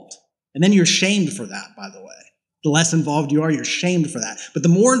involved, and then you're shamed for that. By the way, the less involved you are, you're shamed for that. But the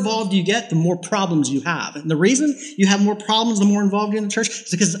more involved you get, the more problems you have. And the reason you have more problems the more involved you're in the church is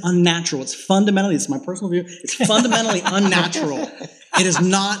because it's unnatural. It's my personal view. It's fundamentally unnatural. It is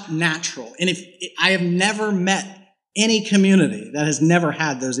not natural. And I have never met any community that has never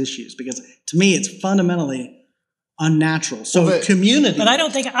had those issues because to me it's fundamentally unnatural. So community. But I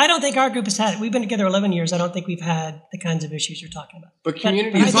don't think our group has had it. We've been together 11 years. I don't think we've had the kinds of issues you're talking about. But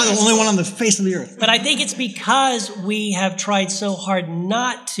community is probably the only one on the face of the earth. But I think it's because we have tried so hard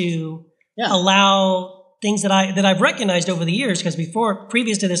not to allow things that I've recognized over the years, because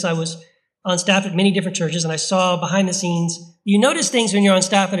previous to this, I was on staff at many different churches, and I saw behind the scenes. You notice things when you're on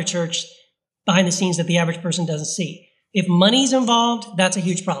staff at a church behind the scenes that the average person doesn't see. If money's involved, that's a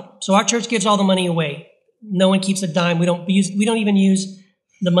huge problem. So our church gives all the money away. No one keeps a dime. We don't even use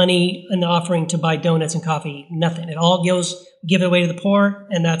the money and the offering to buy donuts and coffee. Nothing. It all goes, give it away to the poor,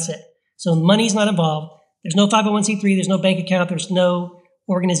 and that's it. So money's not involved. There's no 501c3. There's no bank account. There's no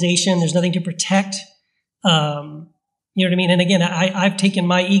organization. There's nothing to protect. You know what I mean? And again, I've taken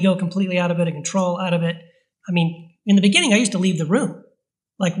my ego completely out of it and control out of it. I mean, in the beginning, I used to leave the room.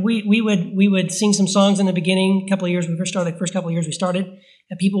 Like we would sing some songs in the beginning. First couple of years we started,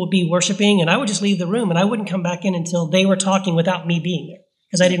 and people would be worshiping, and I would just leave the room, and I wouldn't come back in until they were talking without me being there,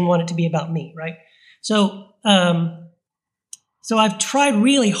 because I didn't want it to be about me, right? So I've tried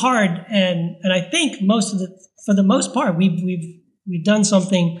really hard, and I think for the most part, we've done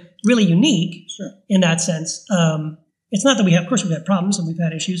something really unique in that sense. It's not that of course we've had problems and we've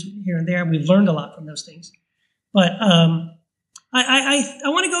had issues here and there, and we've learned a lot from those things. But I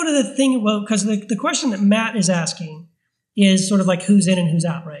want to go to the thing, because the question that Matt is asking is sort of like who's in and who's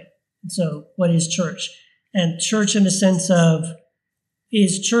out, right? And so what is church? And church in the sense of,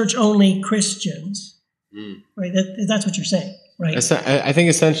 is church only Christians? Right? That's what you're saying, right? I think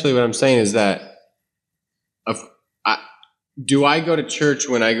essentially what I'm saying is that do I go to church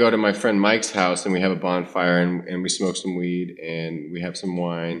when I go to my friend Mike's house and we have a bonfire and we smoke some weed and we have some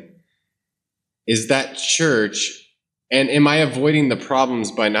wine? Is that church? And am I avoiding the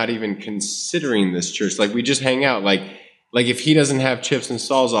problems by not even considering this church? Like, we just hang out. Like, Like if he doesn't have chips and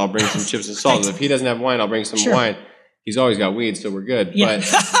salsa, I'll bring some chips and salsa. If he doesn't have wine, I'll bring some Sure. wine. He's always got weed, so we're good. Yeah.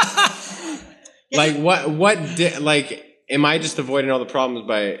 But like, am I just avoiding all the problems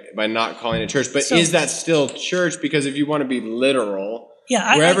by not calling it church? But So- is that still church? Because if you want to be literal,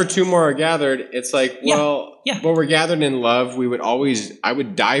 Yeah, wherever two more are gathered, it's like, well, yeah. we're gathered in love. I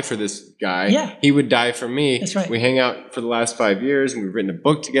would die for this guy. Yeah. He would die for me. That's right. We hang out for the last 5 years and we've written a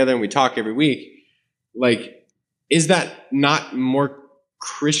book together and we talk every week. Like, is that not more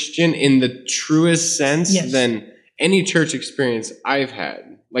Christian in the truest sense Yes. than any church experience I've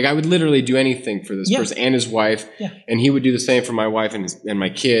had? Like, I would literally do anything for this Yeah. person and his wife, Yeah. and he would do the same for my wife and my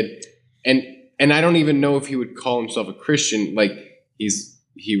kid. And I don't even know if he would call himself a Christian. Like,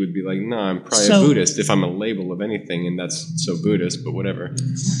 he would be like, no, I'm probably a Buddhist if I'm a label of anything, and that's so Buddhist, but whatever.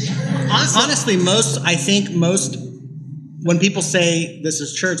 Honestly, I think most, when people say this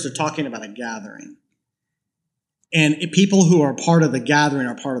is church, they're talking about a gathering. And people who are part of the gathering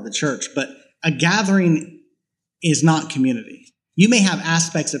are part of the church, but a gathering is not community. You may have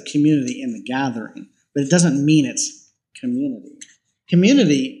aspects of community in the gathering, but it doesn't mean it's community.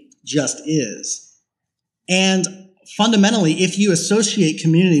 Community just is. And fundamentally, if you associate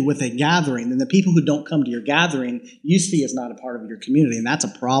community with a gathering, then the people who don't come to your gathering you see as not a part of your community, and that's a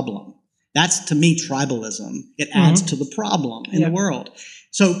problem. That's, to me, tribalism. It adds to the problem in the world.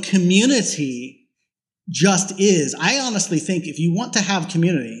 So community just is. I honestly think if you want to have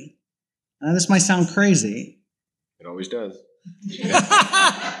community, and this might sound crazy, It always does.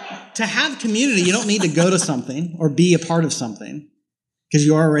 to have community, you don't need to go to something or be a part of something, because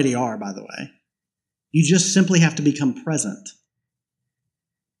you already are, by the way. You just simply have to become present.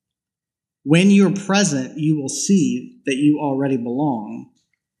 When you're present, you will see that you already belong,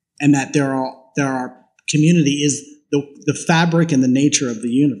 and that there are community is the fabric and the nature of the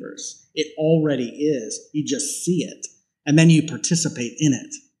universe. It already is. You just see it, and then you participate in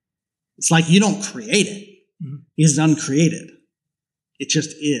it. It's like you don't create it. It's uncreated. It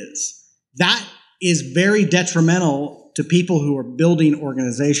just is. That is very detrimental to people who are building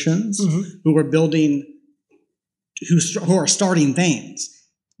organizations, who are starting things.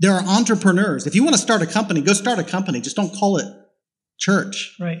 There are entrepreneurs. If you want to start a company, go start a company. Just don't call it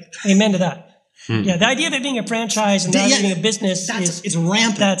church. Right. Amen to that. Yeah, the idea of it being a franchise and not being a business it's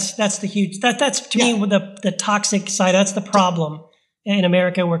rampant. That's the huge. That's to me the toxic side. That's the problem in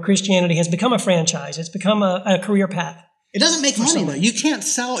America, where Christianity has become a franchise. It's become a career path. It doesn't make money though. You can't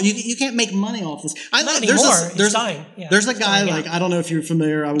sell. You can't make money off this. Not anymore. It's dying. Yeah. There's a guy like, I don't know if you're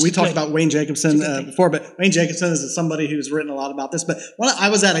familiar. We talked about Wayne Jacobson before, but Wayne Jacobson is somebody who's written a lot about this. But I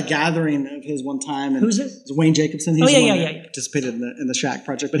was at a gathering of his one time, and who's it? It's Wayne Jacobson. He's the one that participated in the Shack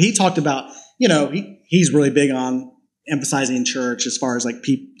Project. But he talked about, he's really big on emphasizing church as far as like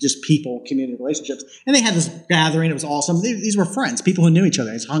just people, community relationships. And they had this gathering. It was awesome. These were friends, people who knew each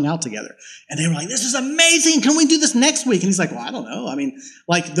other. They just hung out together. And they were like, this is amazing. Can we do this next week? And he's like, well, I don't know. I mean,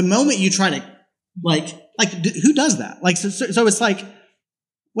 like the moment you try to who does that? Like, so it's like,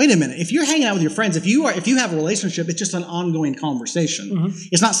 wait a minute. If you're hanging out with your friends, if you have a relationship, it's just an ongoing conversation.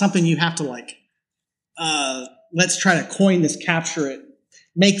 It's not something you have to let's try to coin this, capture it,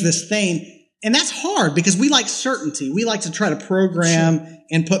 make this thing. And that's hard because we like certainty. We like to try to program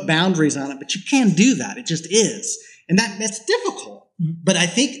and put boundaries on it, but you can't do that. It just is. And that's difficult. But I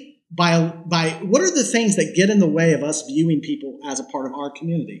think by what are the things that get in the way of us viewing people as a part of our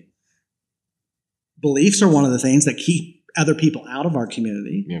community? Beliefs are one of the things that keep other people out of our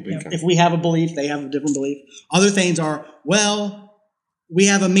community. Yeah, big time. If we have a belief, they have a different belief. Other things are, we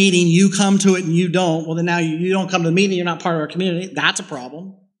have a meeting, you come to it and you don't. Well, then now you don't come to the meeting, you're not part of our community. That's a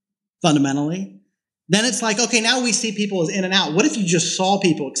problem. Fundamentally. Then it's like, okay, now we see people as in and out. What if you just saw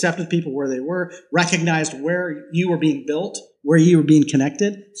people, accepted people where they were, recognized where you were being built, where you were being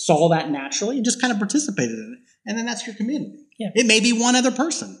connected, saw that naturally, and just kind of participated in it? And then that's your community. Yeah. It may be one other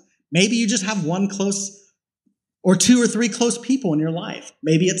person. Maybe you just have one close or 2 or 3 close people in your life.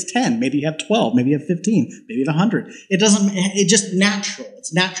 Maybe it's 10. Maybe you have 12. Maybe you have 15. Maybe you have 100. It's just natural.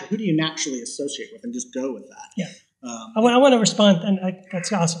 It's natural. Who do you naturally associate with and just go with that? Yeah. I want to respond, and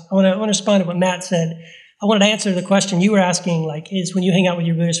that's awesome. I want to respond to what Matt said. I wanted to answer the question you were asking, is when you hang out with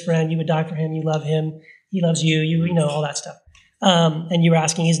your Buddhist friend, you would die for him, you love him, he loves you, you know, all that stuff. And you were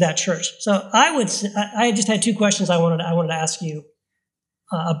asking, is that church? So I just had 2 questions I wanted to ask you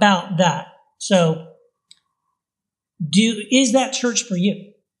about that. So, is that church for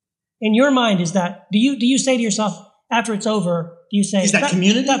you? In your mind, do you say to yourself after it's over? Do you say, is that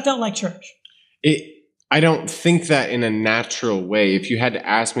community? That felt like church. I don't think that in a natural way. If you had to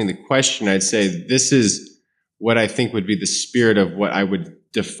ask me the question, I'd say this is what I think would be the spirit of what I would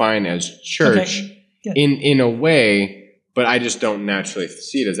define as church. Okay. Good. In a way, but I just don't naturally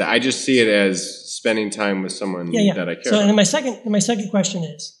see it as that. I just see it as spending time with someone that I care So, about. and my second question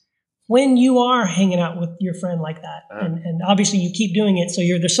is, when you are hanging out with your friend like that, and obviously you keep doing it, so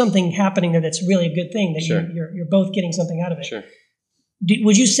there's something happening there that's really a good thing, that Sure. you're both getting something out of it. Sure.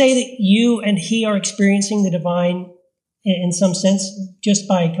 Would you say that you and he are experiencing the divine in some sense just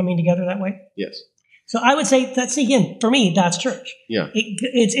by coming together that way? Yes. So I would say that's, again, for me, that's church. Yeah.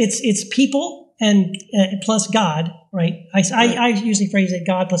 It's people and plus God, right? I usually phrase it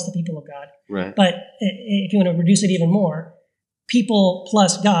God plus the people of God. Right. But if you want to reduce it even more, people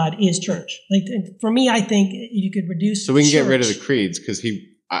plus God is church. Like, for me, I think you could reduce. So we can church. get rid of the creeds because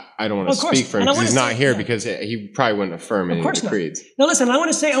I don't want to Of course. speak for him And I because he's wanna not say- here yeah. because he probably wouldn't affirm any of the creeds. No, listen, I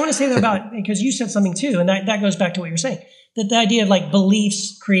want to say that about, because you said something too, and that goes back to what you're saying. That the idea of like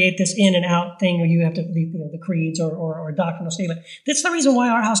beliefs create this in and out thing where you have to believe, the creeds or a doctrinal statement. That's the reason why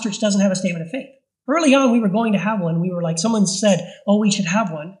our house church doesn't have a statement of faith. Early on, we were going to have one. We were like, someone said, oh, we should have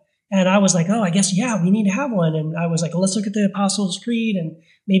one. And I was like, oh, I guess, yeah, we need to have one. And I was like, well, let's look at the Apostles' Creed, and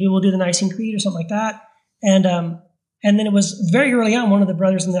maybe we'll do the Nicene Creed or something like that. And then it was very early on, one of the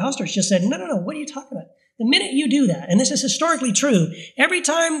brothers in the house church just said, no, what are you talking about? The minute you do that, and this is historically true, every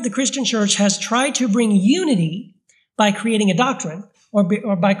time the Christian church has tried to bring unity by creating a doctrine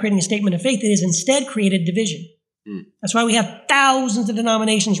or by creating a statement of faith, it has instead created division. That's why we have thousands of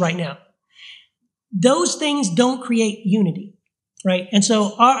denominations right now. Those things don't create unity, right? And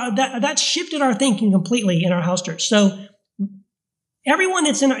so that shifted our thinking completely in our house church. So everyone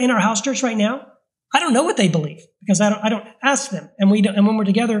that's in our house church right now, I don't know what they believe because I don't ask them, and when we're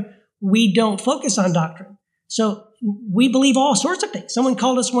together, we don't focus on doctrine. So we believe all sorts of things. Someone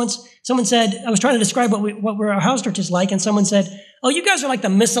called us once. Someone said, I was trying to describe what our house church is like, and someone said, "Oh, you guys are like the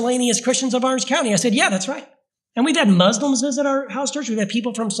miscellaneous Christians of Orange County." I said, "Yeah, that's right." And we've had Muslims visit our house church. We've had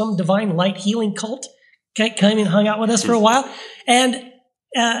people from some divine light healing cult came and hung out with us for a while,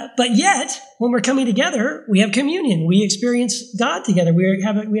 but yet, when we're coming together, we have communion. We experience God together. We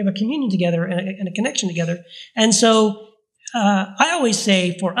have a communion together and a connection together. And so, I always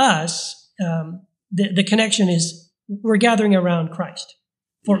say for us, the connection is we're gathering around Christ.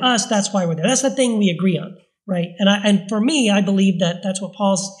 For us, that's why we're there. That's the thing we agree on, right? And for me, I believe that that's what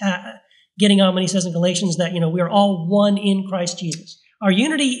Paul's getting on when he says in Galatians that we are all one in Christ Jesus. Our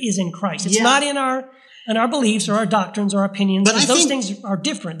unity is in Christ. It's not in our beliefs or our doctrines or our opinions. But those things are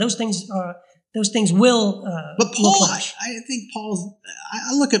different. Those things will. But Paul, I think Paul's.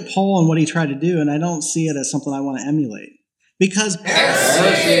 I look at Paul and what he tried to do, and I don't see it as something I want to emulate. Because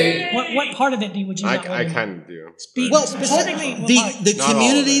what part of it would you? I kind of do. Specifically, the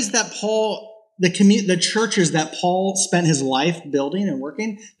communities that Paul, the churches that Paul spent his life building and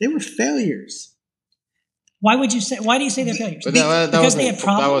working, they were failures. Why do you say they're failures? But because they had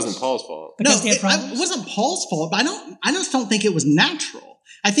problems. That wasn't Paul's fault. Because they had problems? It wasn't Paul's fault, but I just don't think it was natural.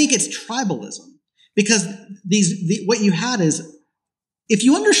 I think it's tribalism. Because what you had is, if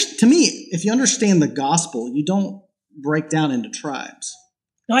you understand the gospel, you don't break down into tribes.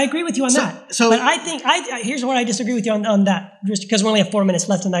 No, I agree with you on that. But I think here's where I disagree with you on that, just because we only have 4 minutes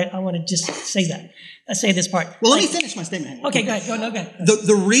left, and I want to just say say this part. Well, let me finish my statement. Okay, go ahead. Go ahead.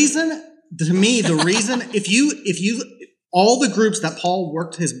 The reason, to me, if you all the groups that Paul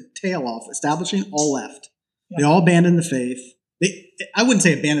worked his tail off establishing all left. Yeah. They all abandoned the faith. I wouldn't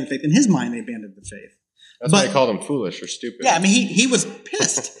say abandoned faith. In his mind, they abandoned the faith. That's why they called him foolish or stupid. Yeah, I mean, he was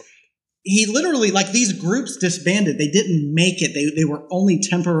pissed. He literally, like, these groups disbanded. They didn't make it. They were only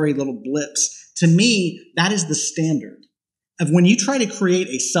temporary little blips. To me, that is the standard of when you try to create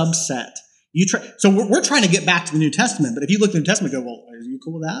a subset. So we're trying to get back to the New Testament, but if you look at the New Testament, go, well, are you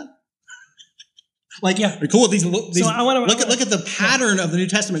cool with that? Are you cool with these? So I want to look at the pattern of the New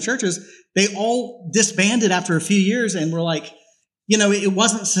Testament churches. They all disbanded after a few years, and we're like, it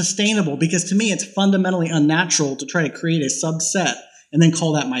wasn't sustainable, because to me, it's fundamentally unnatural to try to create a subset and then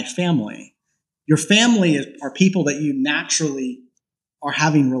call that my family. Your family are people that you naturally are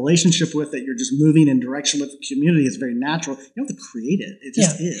having relationship with, that you're just moving in direction with. The community is very natural. You don't have to create it. It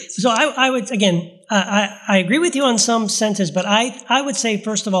just is. So I would, again, I agree with you on some senses, but I would say,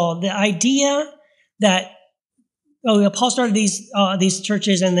 first of all, the idea that, Paul started these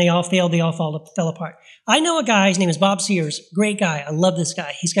churches and they all failed, they all fell apart. I know a guy, his name is Bob Sears, great guy. I love this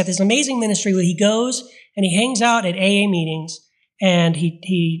guy. He's got this amazing ministry where he goes and he hangs out at AA meetings, and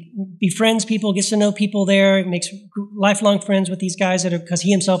he befriends people, gets to know people there, makes lifelong friends with these guys because he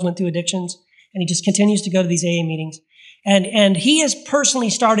himself went through addictions, and he just continues to go to these AA meetings. And he has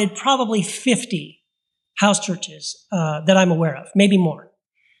personally started probably 50 house churches that I'm aware of, maybe more.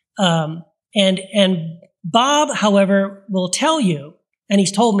 And Bob, however, will tell you, and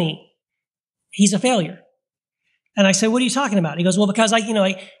he's told me, he's a failure. And I said, what are you talking about? He goes, well, because I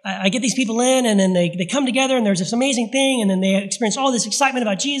get these people in and then they come together and there's this amazing thing and then they experience all this excitement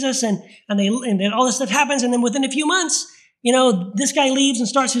about Jesus and then all this stuff happens. And then within a few months, this guy leaves and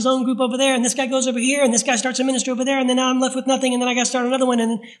starts his own group over there and this guy goes over here and this guy starts a ministry over there. And then now I'm left with nothing. And then I got to start another one.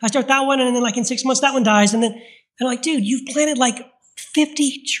 And then I start that one. And then like in 6 months, that one dies. And I'm like, dude, you've planted like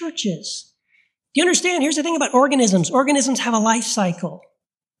 50 churches. Do you understand? Here's the thing about organisms. Organisms have a life cycle.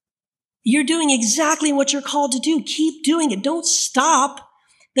 You're doing exactly what you're called to do. Keep doing it. Don't stop.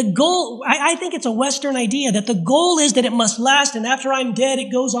 The goal, I think it's a Western idea that the goal is that it must last, and after I'm dead,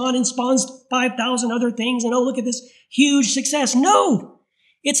 it goes on and spawns 5,000 other things, and oh, look at this huge success. No,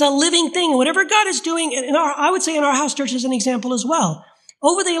 it's a living thing. Whatever God is doing, I would say in our house church is an example as well.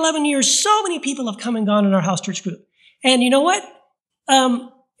 Over the 11 years, so many people have come and gone in our house church group. And you know what?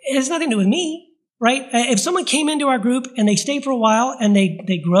 It has nothing to do with me. Right? If someone came into our group and they stay for a while and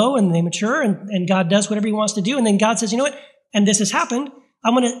they grow and they mature and God does whatever he wants to do. And then God says, you know what? And this has happened.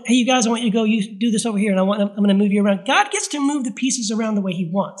 Hey, you guys, I want you to go, you do this over here and I'm going to move you around. God gets to move the pieces around the way he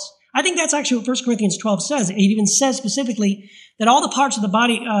wants. I think that's actually what 1 Corinthians 12 says. It even says specifically that all the parts of the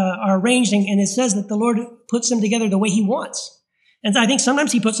body are arranged and it says that the Lord puts them together the way he wants. And I think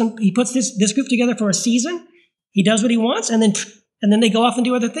sometimes he puts this group together for a season. He does what he wants and then they go off and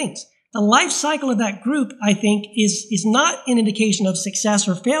do other things. The life cycle of that group, I think, is not an indication of success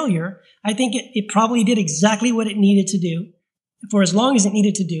or failure. I think it probably did exactly what it needed to do for as long as it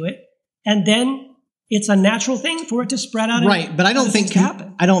needed to do it. And then it's a natural thing for it to spread out. Right. But I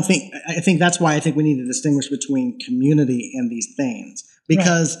think that's why I think we need to distinguish between community and these things.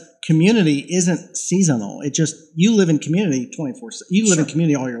 Because community isn't seasonal. You live in community 24/7. You live in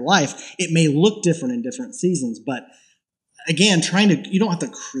community all your life. It may look different in different seasons, but again, you don't have to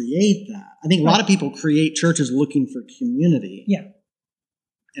create that. I think a lot of people create churches looking for community. Yeah.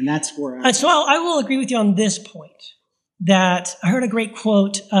 And that's where so I will agree with you on this point, that I heard a great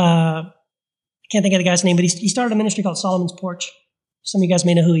quote. I can't think of the guy's name, but he started a ministry called Solomon's Porch. Some of you guys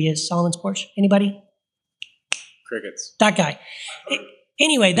may know who he is. Solomon's Porch. Anybody? Crickets. That guy.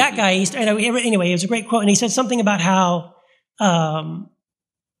 Anyway, that guy, it was a great quote. And he said something about how,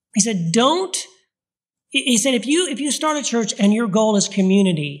 he said, if you start a church and your goal is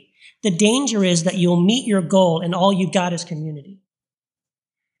community, the danger is that you'll meet your goal and all you've got is community.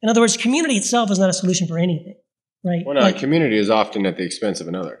 In other words, community itself is not a solution for anything, right? Well, no, community is often at the expense of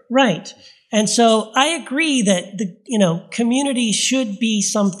another. Right. And so I agree that community should be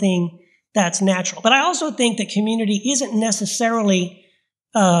something that's natural. But I also think that community isn't necessarily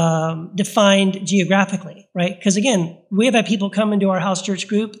defined geographically, right? Because again, we have had people come into our house church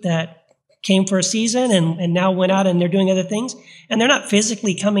group that came for a season and now went out and they're doing other things. And they're not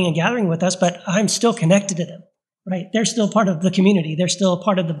physically coming and gathering with us, but I'm still connected to them, right? They're still part of the community. They're still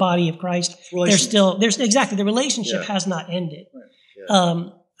part of the body of Christ. The relationship has not ended. Right. Yeah.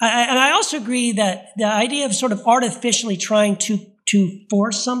 I also agree that the idea of sort of artificially trying to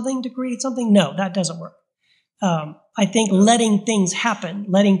force something to create something, no, that doesn't work. I think letting things happen,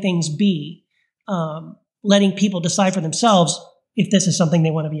 letting things be, letting people decide for themselves if this is something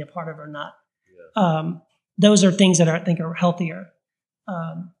they want to be a part of or not. Yeah. Those are things that I think are healthier.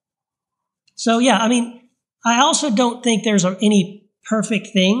 I also don't think there's any perfect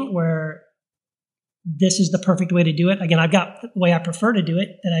thing where this is the perfect way to do it. Again, I've got the way I prefer to do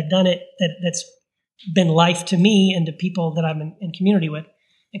it, that I've done it, that's been life to me and to people that I'm in community with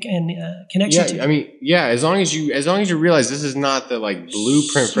and connection to. As long as you realize this is not the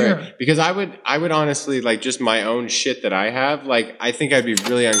blueprint for it. Because I would honestly just my own shit that I have, I think I'd be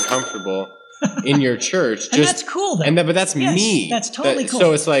really uncomfortable in your church. And that's cool though. But that's me. That's totally cool.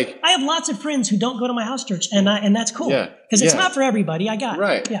 So it's I have lots of friends who don't go to my house church and that's cool. Yeah. Because it's not for everybody. I got it.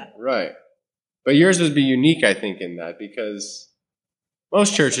 Right. Yeah. Right. But yours would be unique, I think, in that, because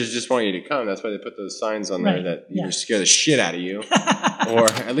most churches just want you to come. That's why they put those signs on there that either scare the shit out of you,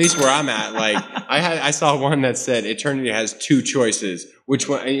 or at least where I'm at. I saw one that said eternity has two choices. Which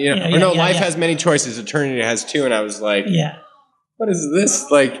one? Life has many choices. Eternity has two, and I was like, what is this?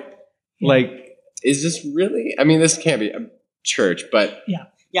 Is this really? I mean, this can't be a church, but yeah.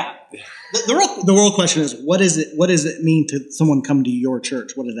 The real question is, what does it mean to someone come to your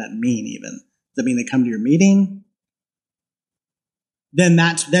church? What does that mean? Even does that mean they come to your meeting? Then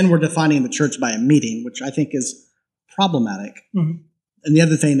we're defining the church by a meeting, which I think is problematic. Mm-hmm. And the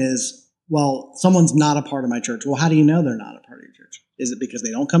other thing is, well, someone's not a part of my church. Well, how do you know they're not a part of your church? Is it because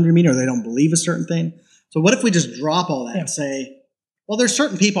they don't come to your meeting or they don't believe a certain thing? So what if we just drop all that and say, well, there's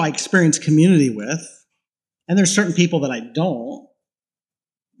certain people I experience community with, and there's certain people that I don't.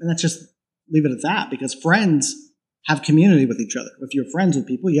 And let's just leave it at that, because friends have community with each other. If you're friends with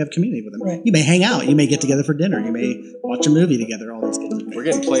people, you have community with them. Right. You may hang out. You may get together for dinner. You may watch a movie together. All these kinds of things. We're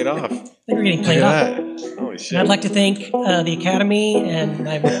getting played off. I think we're getting played Look off. at that. Holy shit. And I'd like to thank the Academy and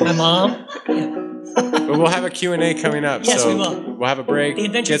my mom. Yeah. But we'll have a Q&A coming up. Yes, so we will. We'll have a break, The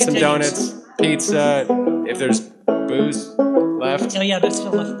adventure get some continues. donuts, pizza, if there's booze left. Oh, yeah, that's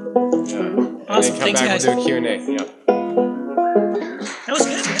still left. Yeah. And Awesome. then come Thanks, back, guys. we'll do a Q&A. Yeah. That was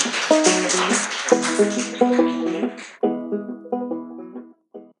good.